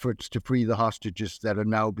for efforts to free the hostages that are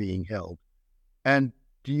now being held? And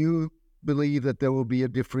do you believe that there will be a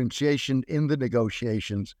differentiation in the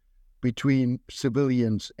negotiations between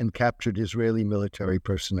civilians and captured Israeli military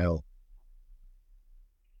personnel?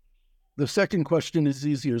 The second question is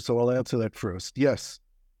easier, so I'll answer that first. Yes,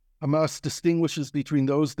 Hamas distinguishes between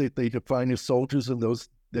those that they define as soldiers and those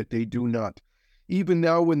that they do not. Even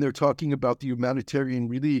now, when they're talking about the humanitarian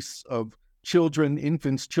release of children,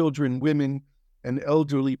 infants, children, women, and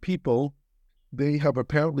elderly people, they have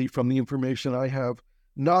apparently, from the information I have,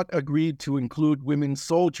 not agreed to include women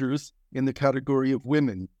soldiers in the category of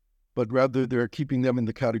women, but rather they're keeping them in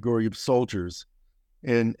the category of soldiers.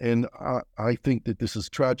 And I think that this is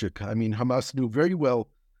tragic. I mean, Hamas knew very well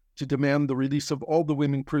to demand the release of all the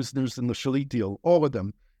women prisoners in the Shalit deal, all of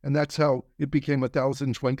them. And that's how it became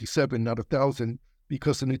 1,027, not 1,000,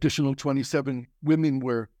 because an additional 27 women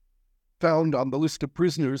were found on the list of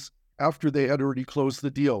prisoners after they had already closed the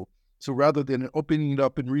deal. So rather than opening it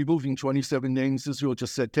up and removing 27 names, Israel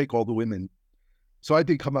just said, take all the women. So I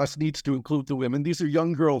think Hamas needs to include the women. These are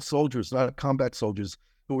young girl soldiers, not combat soldiers,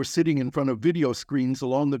 who were sitting in front of video screens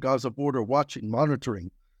along the Gaza border watching, monitoring.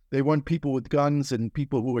 They want people with guns and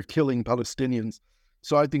people who are killing Palestinians.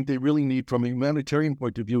 So I think they really need, from a humanitarian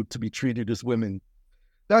point of view, to be treated as women.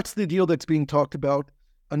 That's the deal that's being talked about.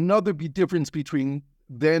 Another difference between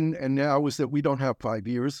then and now is that we don't have 5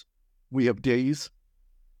 years. We have days.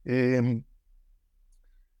 The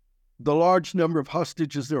large number of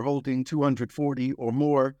hostages they're holding, 240 or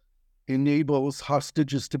more, enables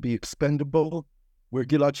hostages to be expendable, where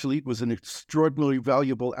Gilad Shalit was an extraordinarily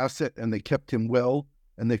valuable asset and they kept him well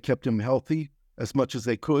and they kept him healthy as much as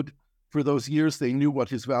they could. For those years, they knew what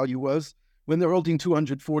his value was. When they're holding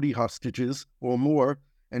 240 hostages or more,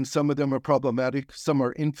 and some of them are problematic, some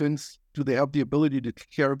are infants, do they have the ability to take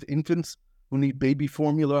care of infants who need baby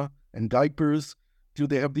formula and diapers? Do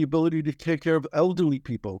they have the ability to take care of elderly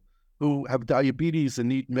people who have diabetes and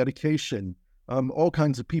need medication? All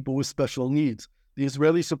kinds of people with special needs. The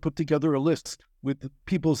Israelis have put together a list with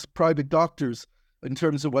people's private doctors in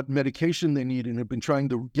terms of what medication they need and have been trying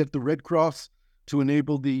to get the Red Cross to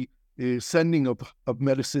enable the sending of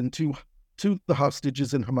medicine to the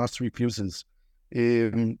hostages, and Hamas refuses.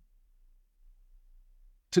 To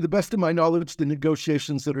the best of my knowledge, the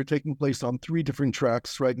negotiations that are taking place on 3 different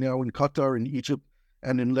tracks right now in Qatar, in Egypt,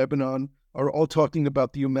 and in Lebanon are all talking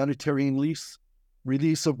about the humanitarian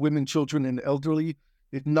release of women, children, and elderly.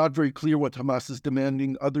 It's not very clear what Hamas is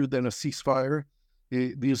demanding other than a ceasefire.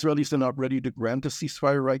 The Israelis are not ready to grant a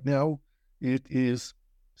ceasefire right now. It is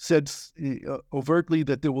said overtly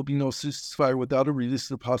that there will be no ceasefire without a release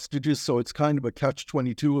of hostages, so it's kind of a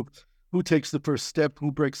catch-22 of who takes the first step,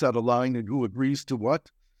 who breaks out a line, and who agrees to what.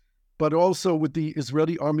 But also with the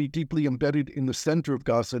Israeli army deeply embedded in the center of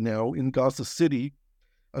Gaza now, in Gaza City,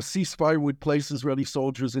 a ceasefire would place Israeli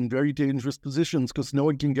soldiers in very dangerous positions because no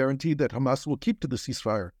one can guarantee that Hamas will keep to the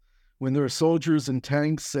ceasefire. When there are soldiers and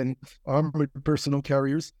tanks and armored personnel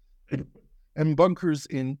carriers and bunkers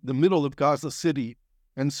in the middle of Gaza City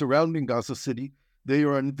and surrounding Gaza City, they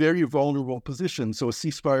are in very vulnerable positions. So a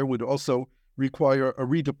ceasefire would also require a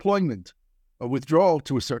redeployment, a withdrawal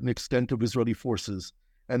to a certain extent of Israeli forces.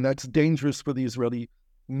 And that's dangerous for the Israeli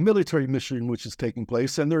military mission which is taking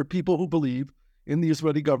place. And there are people who believe in the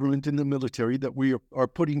Israeli government, in the military, that we are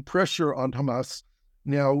putting pressure on Hamas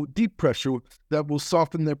now, deep pressure, that will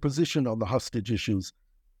soften their position on the hostage issues.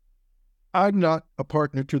 I'm not a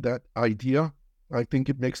partner to that idea. I think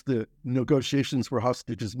it makes the negotiations for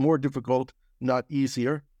hostages more difficult, not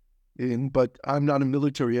easier. But I'm not a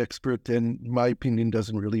military expert, and my opinion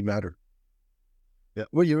doesn't really matter. Yeah.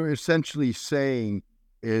 What you're essentially saying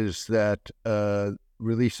is that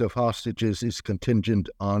release of hostages is contingent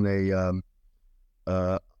on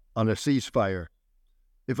a ceasefire.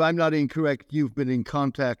 If I'm not incorrect, you've been in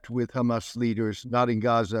contact with Hamas leaders, not in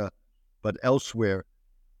Gaza, but elsewhere,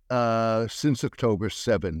 since October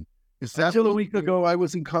 7. Is that Until a week ago, I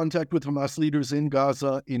was in contact with Hamas leaders in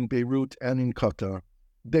Gaza, in Beirut, and in Qatar.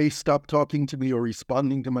 They stopped talking to me or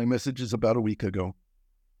responding to my messages about a week ago.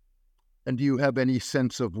 And do you have any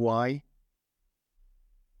sense of why?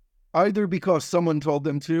 Either because someone told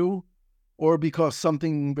them to, or because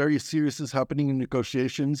something very serious is happening in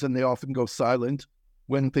negotiations and they often go silent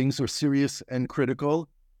when things are serious and critical,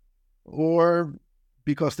 or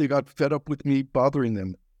because they got fed up with me bothering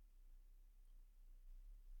them.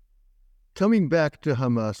 Coming back to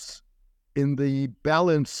Hamas, in the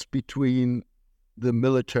balance between the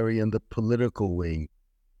military and the political wing,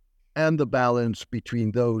 and the balance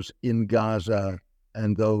between those in Gaza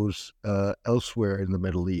and those elsewhere in the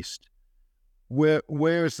Middle East,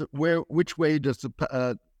 which way does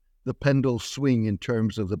the pendulum swing in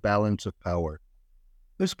terms of the balance of power?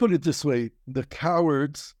 Let's put it this way: the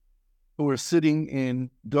cowards who are sitting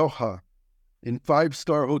in Doha in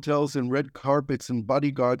 5-star hotels and red carpets and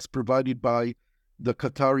bodyguards provided by the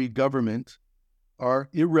Qatari government are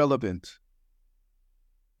irrelevant,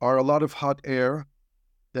 are a lot of hot air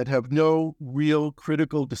that have no real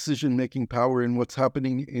critical decision-making power in what's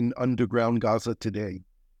happening in underground Gaza today.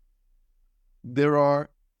 There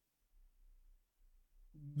are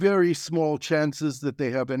very small chances that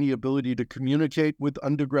they have any ability to communicate with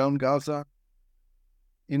underground Gaza.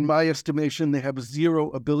 In my estimation, they have zero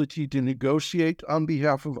ability to negotiate on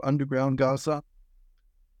behalf of underground Gaza.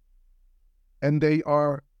 And they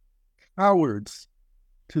are cowards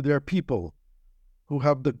to their people who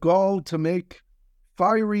have the gall to make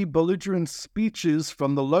fiery, belligerent speeches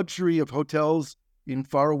from the luxury of hotels in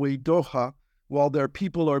faraway Doha while their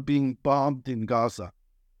people are being bombed in Gaza.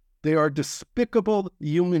 They are despicable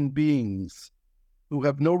human beings who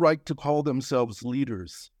have no right to call themselves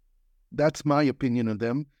leaders. That's my opinion of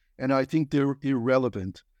them, and I think they're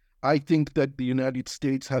irrelevant. I think that the United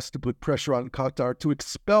States has to put pressure on Qatar to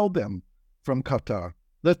expel them from Qatar.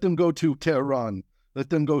 Let them go to Tehran. Let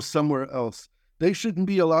them go somewhere else. They shouldn't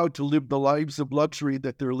be allowed to live the lives of luxury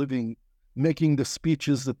that they're living, making the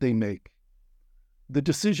speeches that they make. The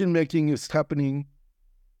decision-making is happening,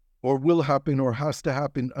 or will happen, or has to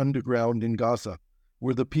happen underground in Gaza,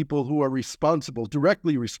 where the people who are responsible,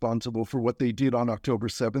 directly responsible for what they did on October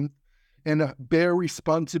 7th, and bear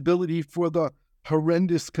responsibility for the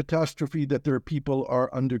horrendous catastrophe that their people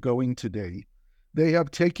are undergoing today. They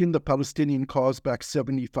have taken the Palestinian cause back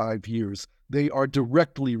 75 years. They are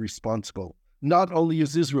directly responsible. Not only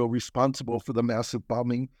is Israel responsible for the massive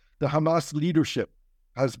bombing, the Hamas leadership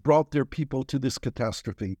has brought their people to this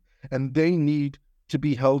catastrophe, and they need to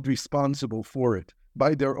be held responsible for it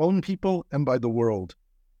by their own people and by the world.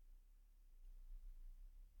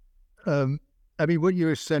 What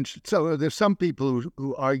you're essentially... So there's some people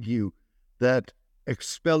who argue that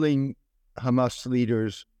expelling Hamas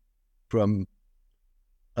leaders from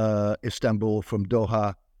Istanbul, from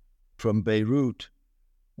Doha, from Beirut,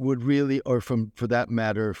 would really, or from, for that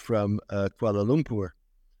matter, from Kuala Lumpur,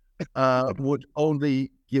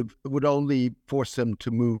 would only force them to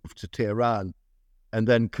move to Tehran, and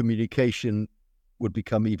then communication would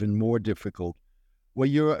become even more difficult. What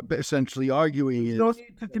you're essentially arguing is that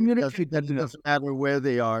it doesn't matter where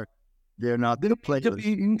they are, they're not the players. They need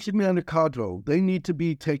to be incommunicado. They need to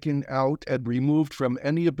be taken out and removed from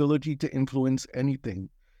any ability to influence anything.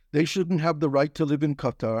 They shouldn't have the right to live in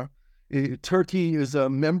Qatar. Turkey is a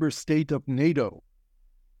member state of NATO,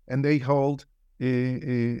 and they hold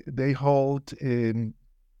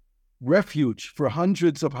refuge for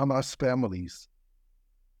hundreds of Hamas families.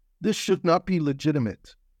 This should not be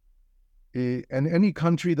legitimate. And any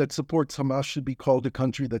country that supports Hamas should be called a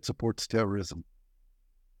country that supports terrorism.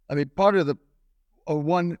 Part of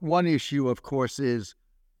one issue, of course, is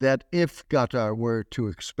that if Qatar were to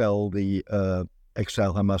expel the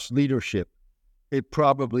exiled Hamas leadership, it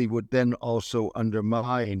probably would then also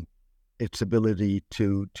undermine its ability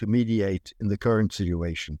to mediate in the current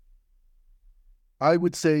situation. I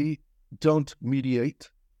would say don't mediate,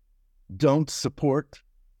 don't support,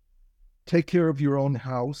 take care of your own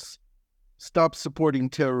house, stop supporting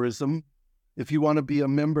terrorism. If you want to be a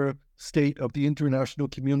member state of the international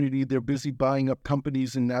community, they're busy buying up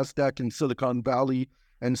companies in NASDAQ and Silicon Valley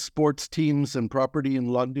and sports teams and property in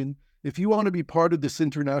London. If you want to be part of this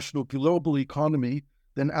international global economy,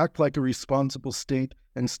 then act like a responsible state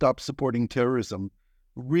and stop supporting terrorism.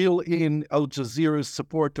 Reel in Al Jazeera's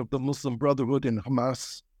support of the Muslim Brotherhood and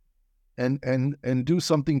Hamas and do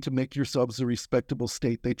something to make yourselves a respectable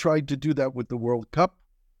state. They tried to do that with the World Cup.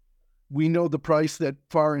 We know the price that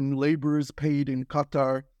foreign laborers paid in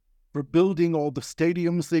Qatar for building all the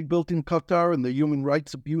stadiums they built in Qatar and the human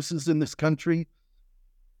rights abuses in this country.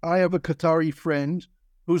 I have a Qatari friend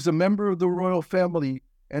who's a member of the royal family,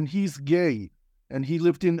 and he's gay, and he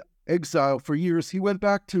lived in exile for years. He went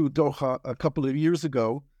back to Doha a couple of years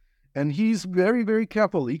ago, and he's very, very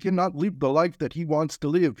careful. He cannot live the life that he wants to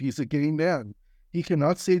live. He's a gay man. He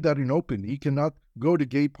cannot say that in open. He cannot go to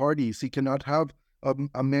gay parties. He cannot have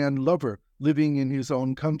a man lover living in his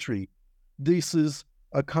own country. This is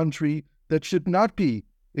a country that should not be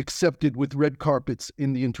accepted with red carpets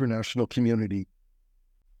in the international community.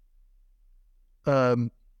 In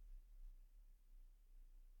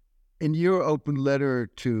your open letter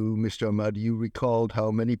to Mr. Ahmad, you recalled how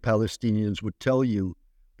many Palestinians would tell you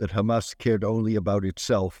that Hamas cared only about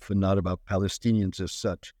itself and not about Palestinians as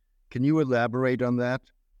such. Can you elaborate on that?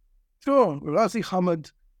 Sure. Razi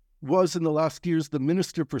Hamad was in the last years the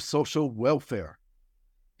Minister for Social Welfare.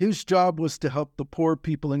 His job was to help the poor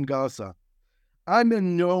people in Gaza. I'm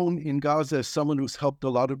known in Gaza as someone who's helped a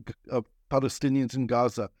lot of Palestinians in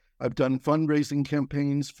Gaza. I've done fundraising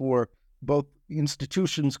campaigns for both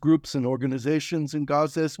institutions, groups, and organizations in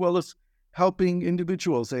Gaza, as well as helping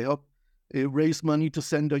individuals. I help raise money to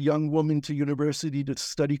send a young woman to university to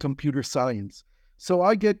study computer science. So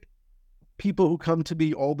I get people who come to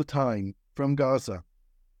me all the time from Gaza.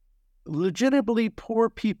 Legitimately poor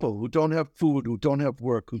people who don't have food, who don't have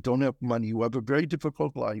work, who don't have money, who have a very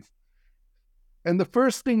difficult life. And the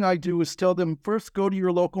first thing I do is tell them, first go to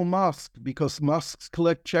your local mosque, because mosques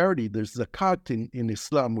collect charity. There's zakat in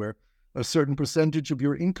Islam, where a certain percentage of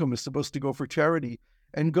your income is supposed to go for charity.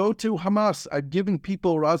 And go to Hamas. I've given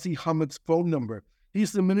people Razi Hamad's phone number.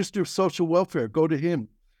 He's the Minister of Social Welfare. Go to him.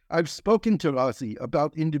 I've spoken to Razi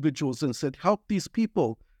about individuals and said, help these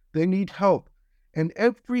people. They need help. And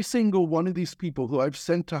every single one of these people who I've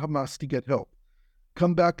sent to Hamas to get help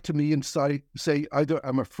come back to me and say either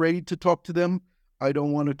I'm afraid to talk to them, I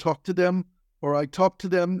don't want to talk to them, or I talk to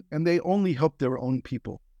them and they only help their own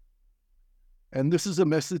people. And this is a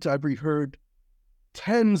message I've reheard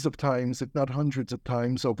tens of times, if not hundreds of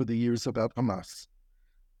times over the years about Hamas.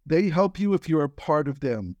 They help you if you're a part of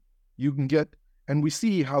them. You can get, and we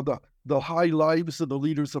see how the high lives of the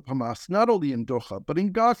leaders of Hamas, not only in Doha, but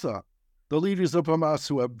in Gaza, the leaders of Hamas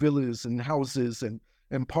who have villas and houses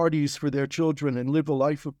and parties for their children and live a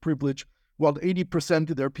life of privilege, while 80%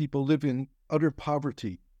 of their people live in utter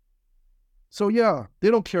poverty. So yeah, they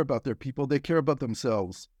don't care about their people, they care about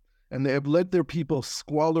themselves. And they have led their people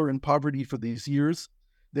squalor and poverty for these years.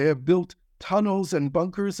 They have built tunnels and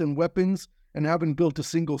bunkers and weapons and haven't built a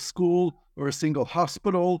single school or a single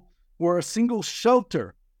hospital or a single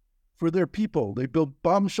shelter for their people. They built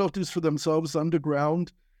bomb shelters for themselves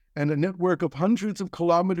underground and a network of hundreds of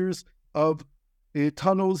kilometers of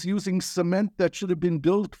tunnels using cement that should have been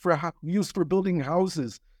used for building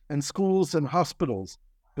houses and schools and hospitals.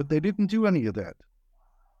 But they didn't do any of that.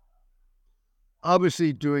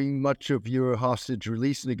 Obviously, during much of your hostage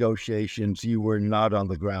release negotiations, you were not on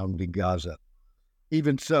the ground in Gaza.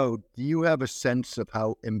 Even so, do you have a sense of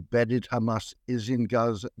how embedded Hamas is in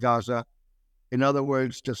Gaza? In other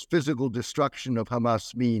words, does physical destruction of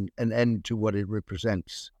Hamas mean an end to what it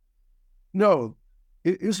represents? No.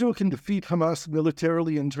 Israel can defeat Hamas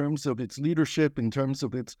militarily in terms of its leadership, in terms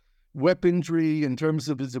of its weaponry, in terms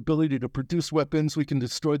of its ability to produce weapons. We can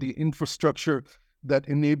destroy the infrastructure that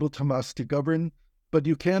enabled Hamas to govern, but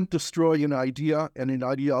you can't destroy an idea and an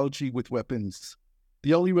ideology with weapons.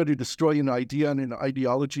 The only way to destroy an idea and an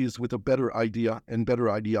ideology is with a better idea and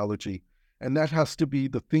better ideology. And that has to be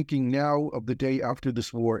the thinking now of the day after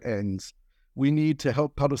this war ends. We need to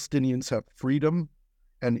help Palestinians have freedom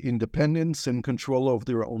and independence and control over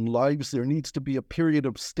their own lives. There needs to be a period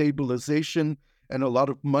of stabilization and a lot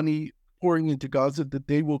of money pouring into Gaza that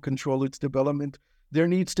they will control its development. There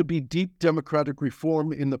needs to be deep democratic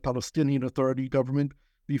reform in the Palestinian Authority government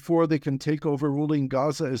before they can take over ruling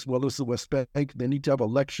Gaza as well as the West Bank. They need to have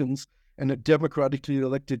elections and a democratically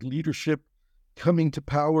elected leadership coming to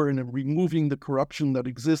power and removing the corruption that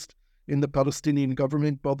exists in the Palestinian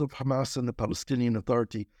government, both of Hamas and the Palestinian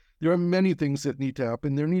Authority. There are many things that need to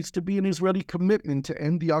happen. There needs to be an Israeli commitment to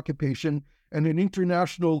end the occupation and an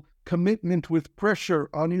international commitment with pressure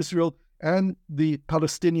on Israel and the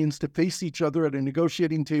Palestinians to face each other at a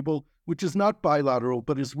negotiating table, which is not bilateral,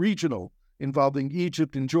 but is regional, involving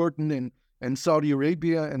Egypt and Jordan and Saudi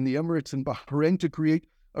Arabia and the Emirates and Bahrain, to create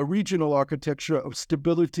a regional architecture of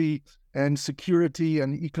stability and security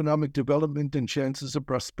and economic development and chances of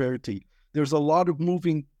prosperity. There's a lot of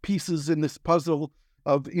moving pieces in this puzzle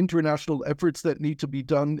of international efforts that need to be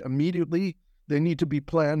done immediately. They need to be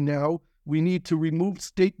planned now. We need to remove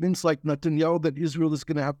statements like Netanyahu that Israel is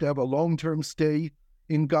going to have a long-term stay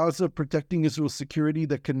in Gaza, protecting Israel's security.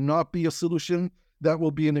 That cannot be a solution. That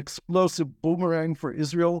will be an explosive boomerang for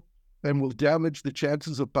Israel and will damage the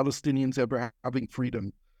chances of Palestinians ever having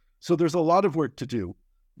freedom. So there's a lot of work to do.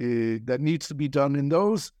 that needs to be done, and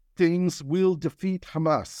those things will defeat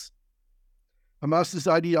Hamas. Hamas's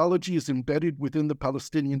ideology is embedded within the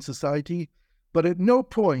Palestinian society, but at no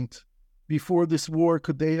point before this war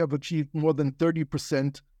could they have achieved more than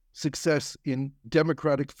 30% success in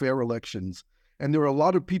democratic, fair elections. And there are a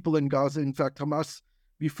lot of people in Gaza. In fact, Hamas,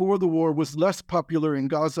 before the war, was less popular in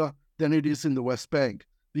Gaza than it is in the West Bank,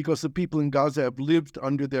 because the people in Gaza have lived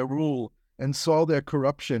under their rule and saw their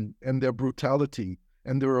corruption and their brutality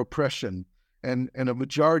and their oppression. And a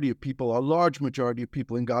majority of people, a large majority of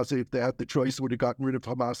people in Gaza, if they had the choice, would have gotten rid of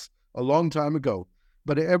Hamas a long time ago.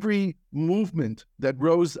 But every movement that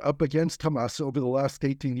rose up against Hamas over the last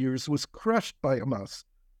 18 years was crushed by Hamas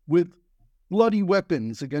with bloody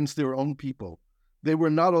weapons against their own people. They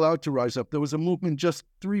were not allowed to rise up. There was a movement just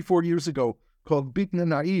 3-4 years ago called Bitna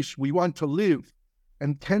Naish, we want to live.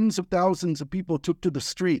 And tens of thousands of people took to the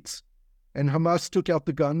streets, and Hamas took out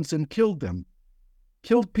the guns and killed them,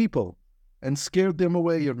 killed people, and scared them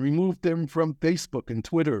away and removed them from Facebook and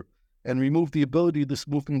Twitter and removed the ability of this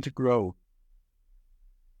movement to grow.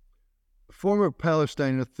 Former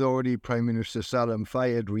Palestinian Authority Prime Minister Salam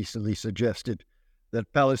Fayyad recently suggested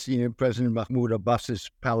that Palestinian President Mahmoud Abbas's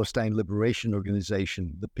Palestine Liberation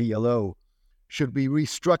Organization, the PLO, should be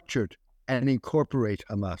restructured and incorporate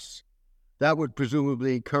Hamas. That would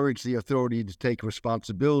presumably encourage the authority to take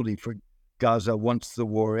responsibility for Gaza once the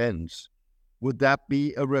war ends. Would that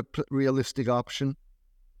be a realistic option?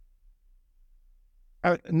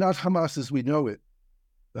 Not Hamas as we know it.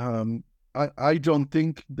 I don't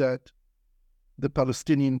think that the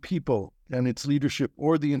Palestinian people and its leadership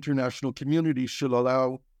or the international community should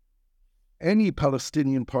allow any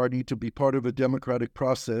Palestinian party to be part of a democratic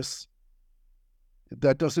process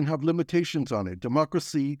that doesn't have limitations on it.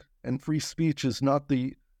 Democracy and free speech is not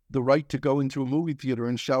the right to go into a movie theater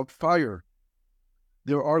and shout fire.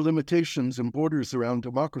 There are limitations and borders around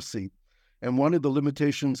democracy. And one of the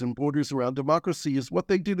limitations and borders around democracy is what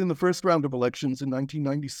they did in the first round of elections in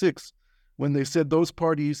 1996, when they said those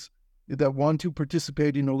parties that want to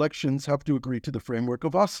participate in elections have to agree to the framework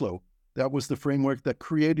of Oslo. That was the framework that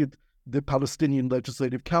created the Palestinian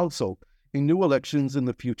Legislative Council. In new elections in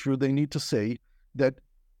the future, they need to say that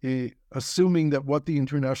assuming that what the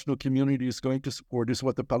international community is going to support is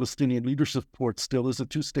what the Palestinian leadership supports still is a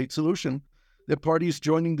two-state solution, that parties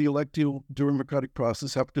joining the electoral democratic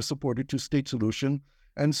process have to support a two-state solution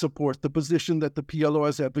and support the position that the PLO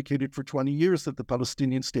has advocated for 20 years, that the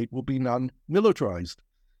Palestinian state will be non-militarized.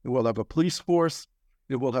 It will have a police force,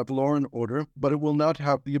 it will have law and order, but it will not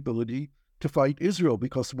have the ability to fight Israel,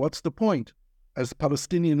 because what's the point? As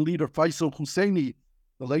Palestinian leader Faisal Husseini,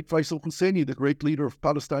 the late Faisal Husseini, the great leader of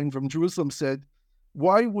Palestine from Jerusalem, said,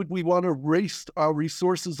 why would we want to waste our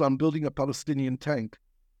resources on building a Palestinian tank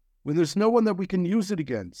when there's no one that we can use it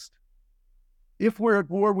against? If we're at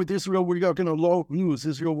war with Israel, we're not going to lose.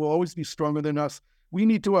 Israel will always be stronger than us. We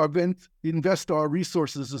need to invest our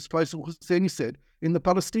resources, as Faisal Husseini said, in the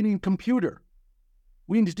Palestinian computer.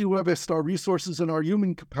 We need to invest our resources in our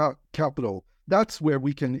human capital. That's where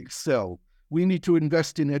we can excel. We need to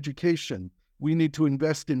invest in education. We need to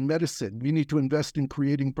invest in medicine. We need to invest in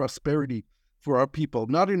creating prosperity for our people,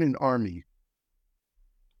 not in an army.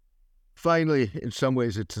 Finally, in some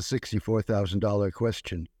ways, it's a $64,000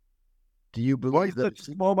 question. Do you believe that such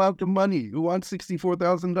a small amount of money? Who wants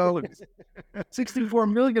 $64,000?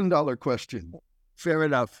 $64 million question. Fair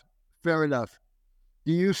enough. Fair enough.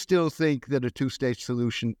 Do you still think that a two-state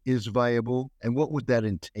solution is viable? And what would that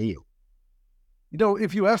entail? You know,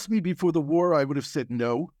 if you asked me before the war, I would have said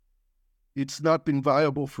no. It's not been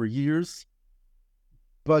viable for years.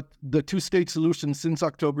 But the two-state solution since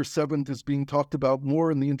October 7th is being talked about more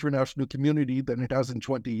in the international community than it has in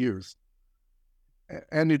 20 years.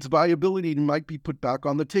 And its viability might be put back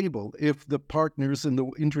on the table if the partners in the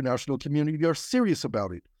international community are serious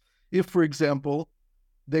about it. If, for example,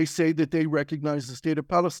 they say that they recognize the state of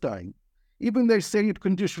Palestine. Even they say it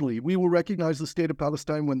conditionally. We will recognize the state of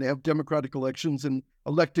Palestine when they have democratic elections and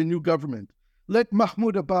elect a new government. Let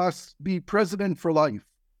Mahmoud Abbas be president for life.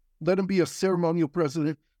 Let him be a ceremonial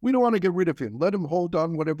president. We don't want to get rid of him. Let him hold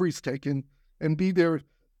on whatever he's taken and be there.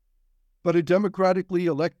 But a democratically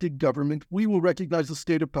elected government, we will recognize the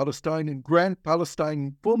state of Palestine and grant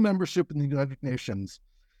Palestine full membership in the United Nations.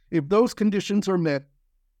 If those conditions are met,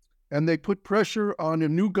 and they put pressure on a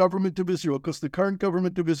new government of Israel, because the current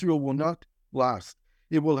government of Israel will not last.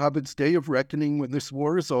 It will have its day of reckoning when this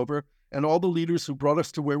war is over, and all the leaders who brought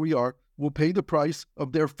us to where we are will pay the price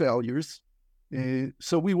of their failures.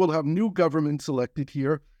 So we will have new governments elected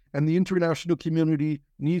here, and the international community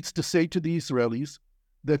needs to say to the Israelis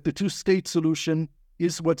that the two-state solution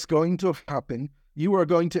is what's going to happen, You are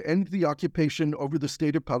going to end the occupation over the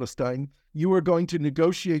state of Palestine. You are going to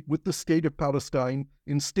negotiate with the state of Palestine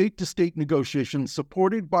in state-to-state negotiations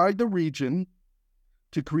supported by the region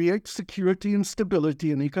to create security and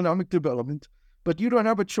stability and economic development, but you don't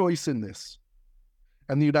have a choice in this.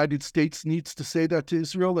 And the United States needs to say that to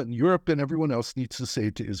Israel, and Europe and everyone else needs to say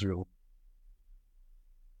it to Israel.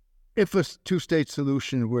 If a two-state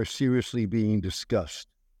solution were seriously being discussed,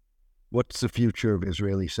 what's the future of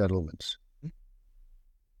Israeli settlements?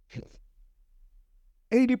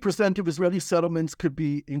 80% of Israeli settlements could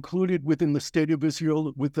be included within the State of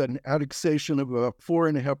Israel with an annexation of about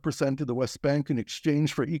 4.5% of the West Bank in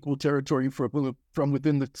exchange for equal territory from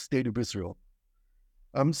within the State of Israel.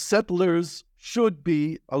 Settlers should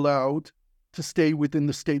be allowed to stay within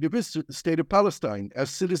the state of Palestine as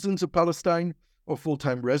citizens of Palestine or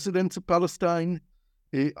full-time residents of Palestine,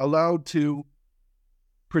 allowed to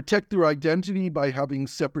protect their identity by having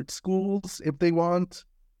separate schools if they want,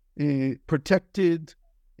 protected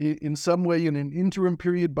in some way in an interim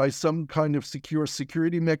period by some kind of secure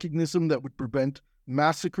security mechanism that would prevent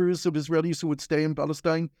massacres of Israelis who would stay in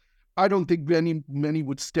Palestine. I don't think many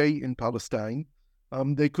would stay in Palestine.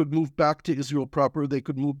 They could move back to Israel proper. They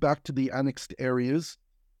could move back to the annexed areas.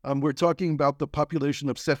 We're talking about the population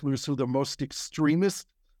of settlers who are the most extremist,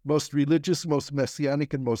 most religious, most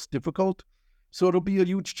messianic, and most difficult. So it'll be a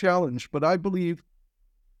huge challenge. But I believe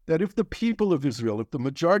that if the people of Israel, if the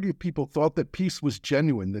majority of people thought that peace was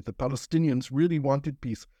genuine, that the Palestinians really wanted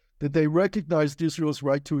peace, that they recognized Israel's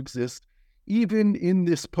right to exist, even in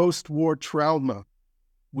this post-war trauma,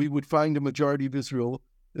 we would find a majority of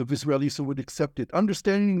Israelis who would accept it,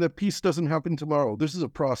 understanding that peace doesn't happen tomorrow. This is a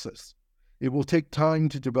process. It will take time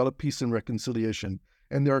to develop peace and reconciliation,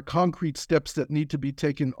 and there are concrete steps that need to be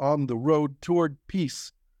taken on the road toward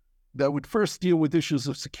peace that would first deal with issues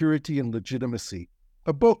of security and legitimacy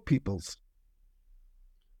of both peoples.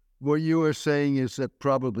 What you are saying is that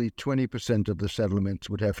probably 20% of the settlements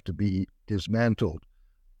would have to be dismantled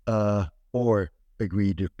or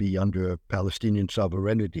agreed to be under Palestinian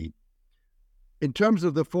sovereignty. In terms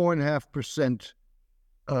of the 4.5%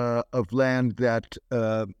 of land that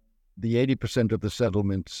the 80% of the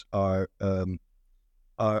settlements are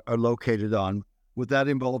located on, would that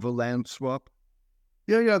involve a land swap?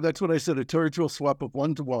 Yeah, that's what I said, a territorial swap of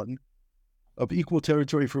 1-to-1 of equal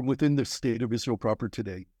territory from within the state of Israel proper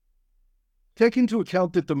today. Take into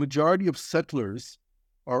account that the majority of settlers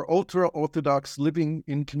are ultra-Orthodox living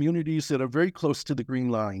in communities that are very close to the Green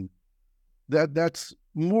Line. That's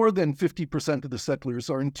more than 50% of the settlers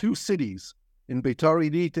are in 2 cities, in Beitar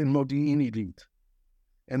Illit and Modi'in Illit.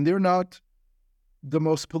 And they're not the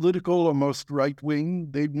most political or most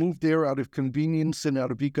right-wing. They moved there out of convenience and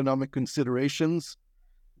out of economic considerations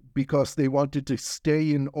because they wanted to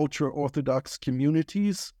stay in ultra-Orthodox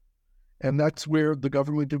communities, and that's where the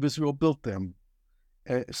government of Israel built them.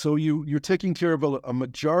 So you're taking care of a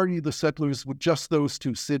majority of the settlers with just those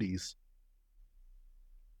 2 cities.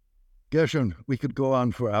 Gershon, we could go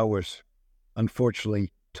on for hours.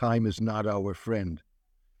 Unfortunately, time is not our friend.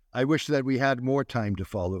 I wish that we had more time to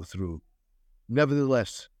follow through.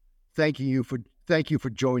 Nevertheless, thank you for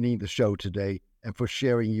joining the show today and for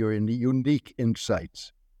sharing your unique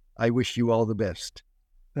insights. I wish you all the best.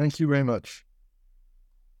 Thank you very much.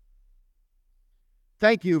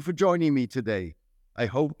 Thank you for joining me today. I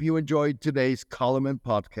hope you enjoyed today's column and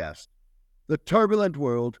podcast. The Turbulent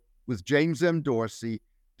World with James M. Dorsey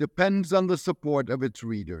depends on the support of its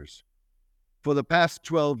readers. For the past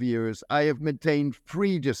 12 years, I have maintained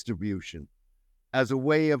free distribution as a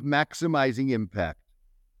way of maximizing impact.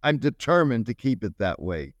 I'm determined to keep it that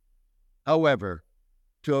way. However,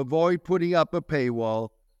 to avoid putting up a paywall,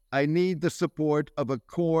 I need the support of a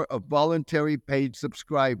core of voluntary paid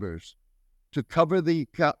subscribers to cover the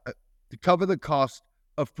cost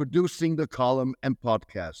of producing the column and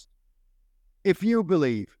podcast. If you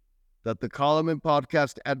believe that the column and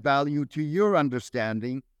podcast add value to your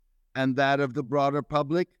understanding and that of the broader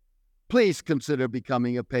public, please consider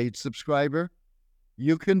becoming a paid subscriber.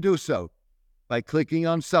 You can do so by clicking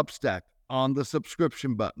on Substack on the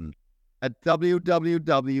subscription button at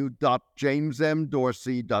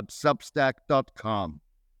www.jamesmdorsey.substack.com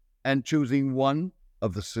and choosing one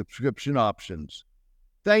of the subscription options.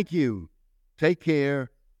 Thank you. Take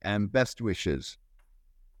care and best wishes.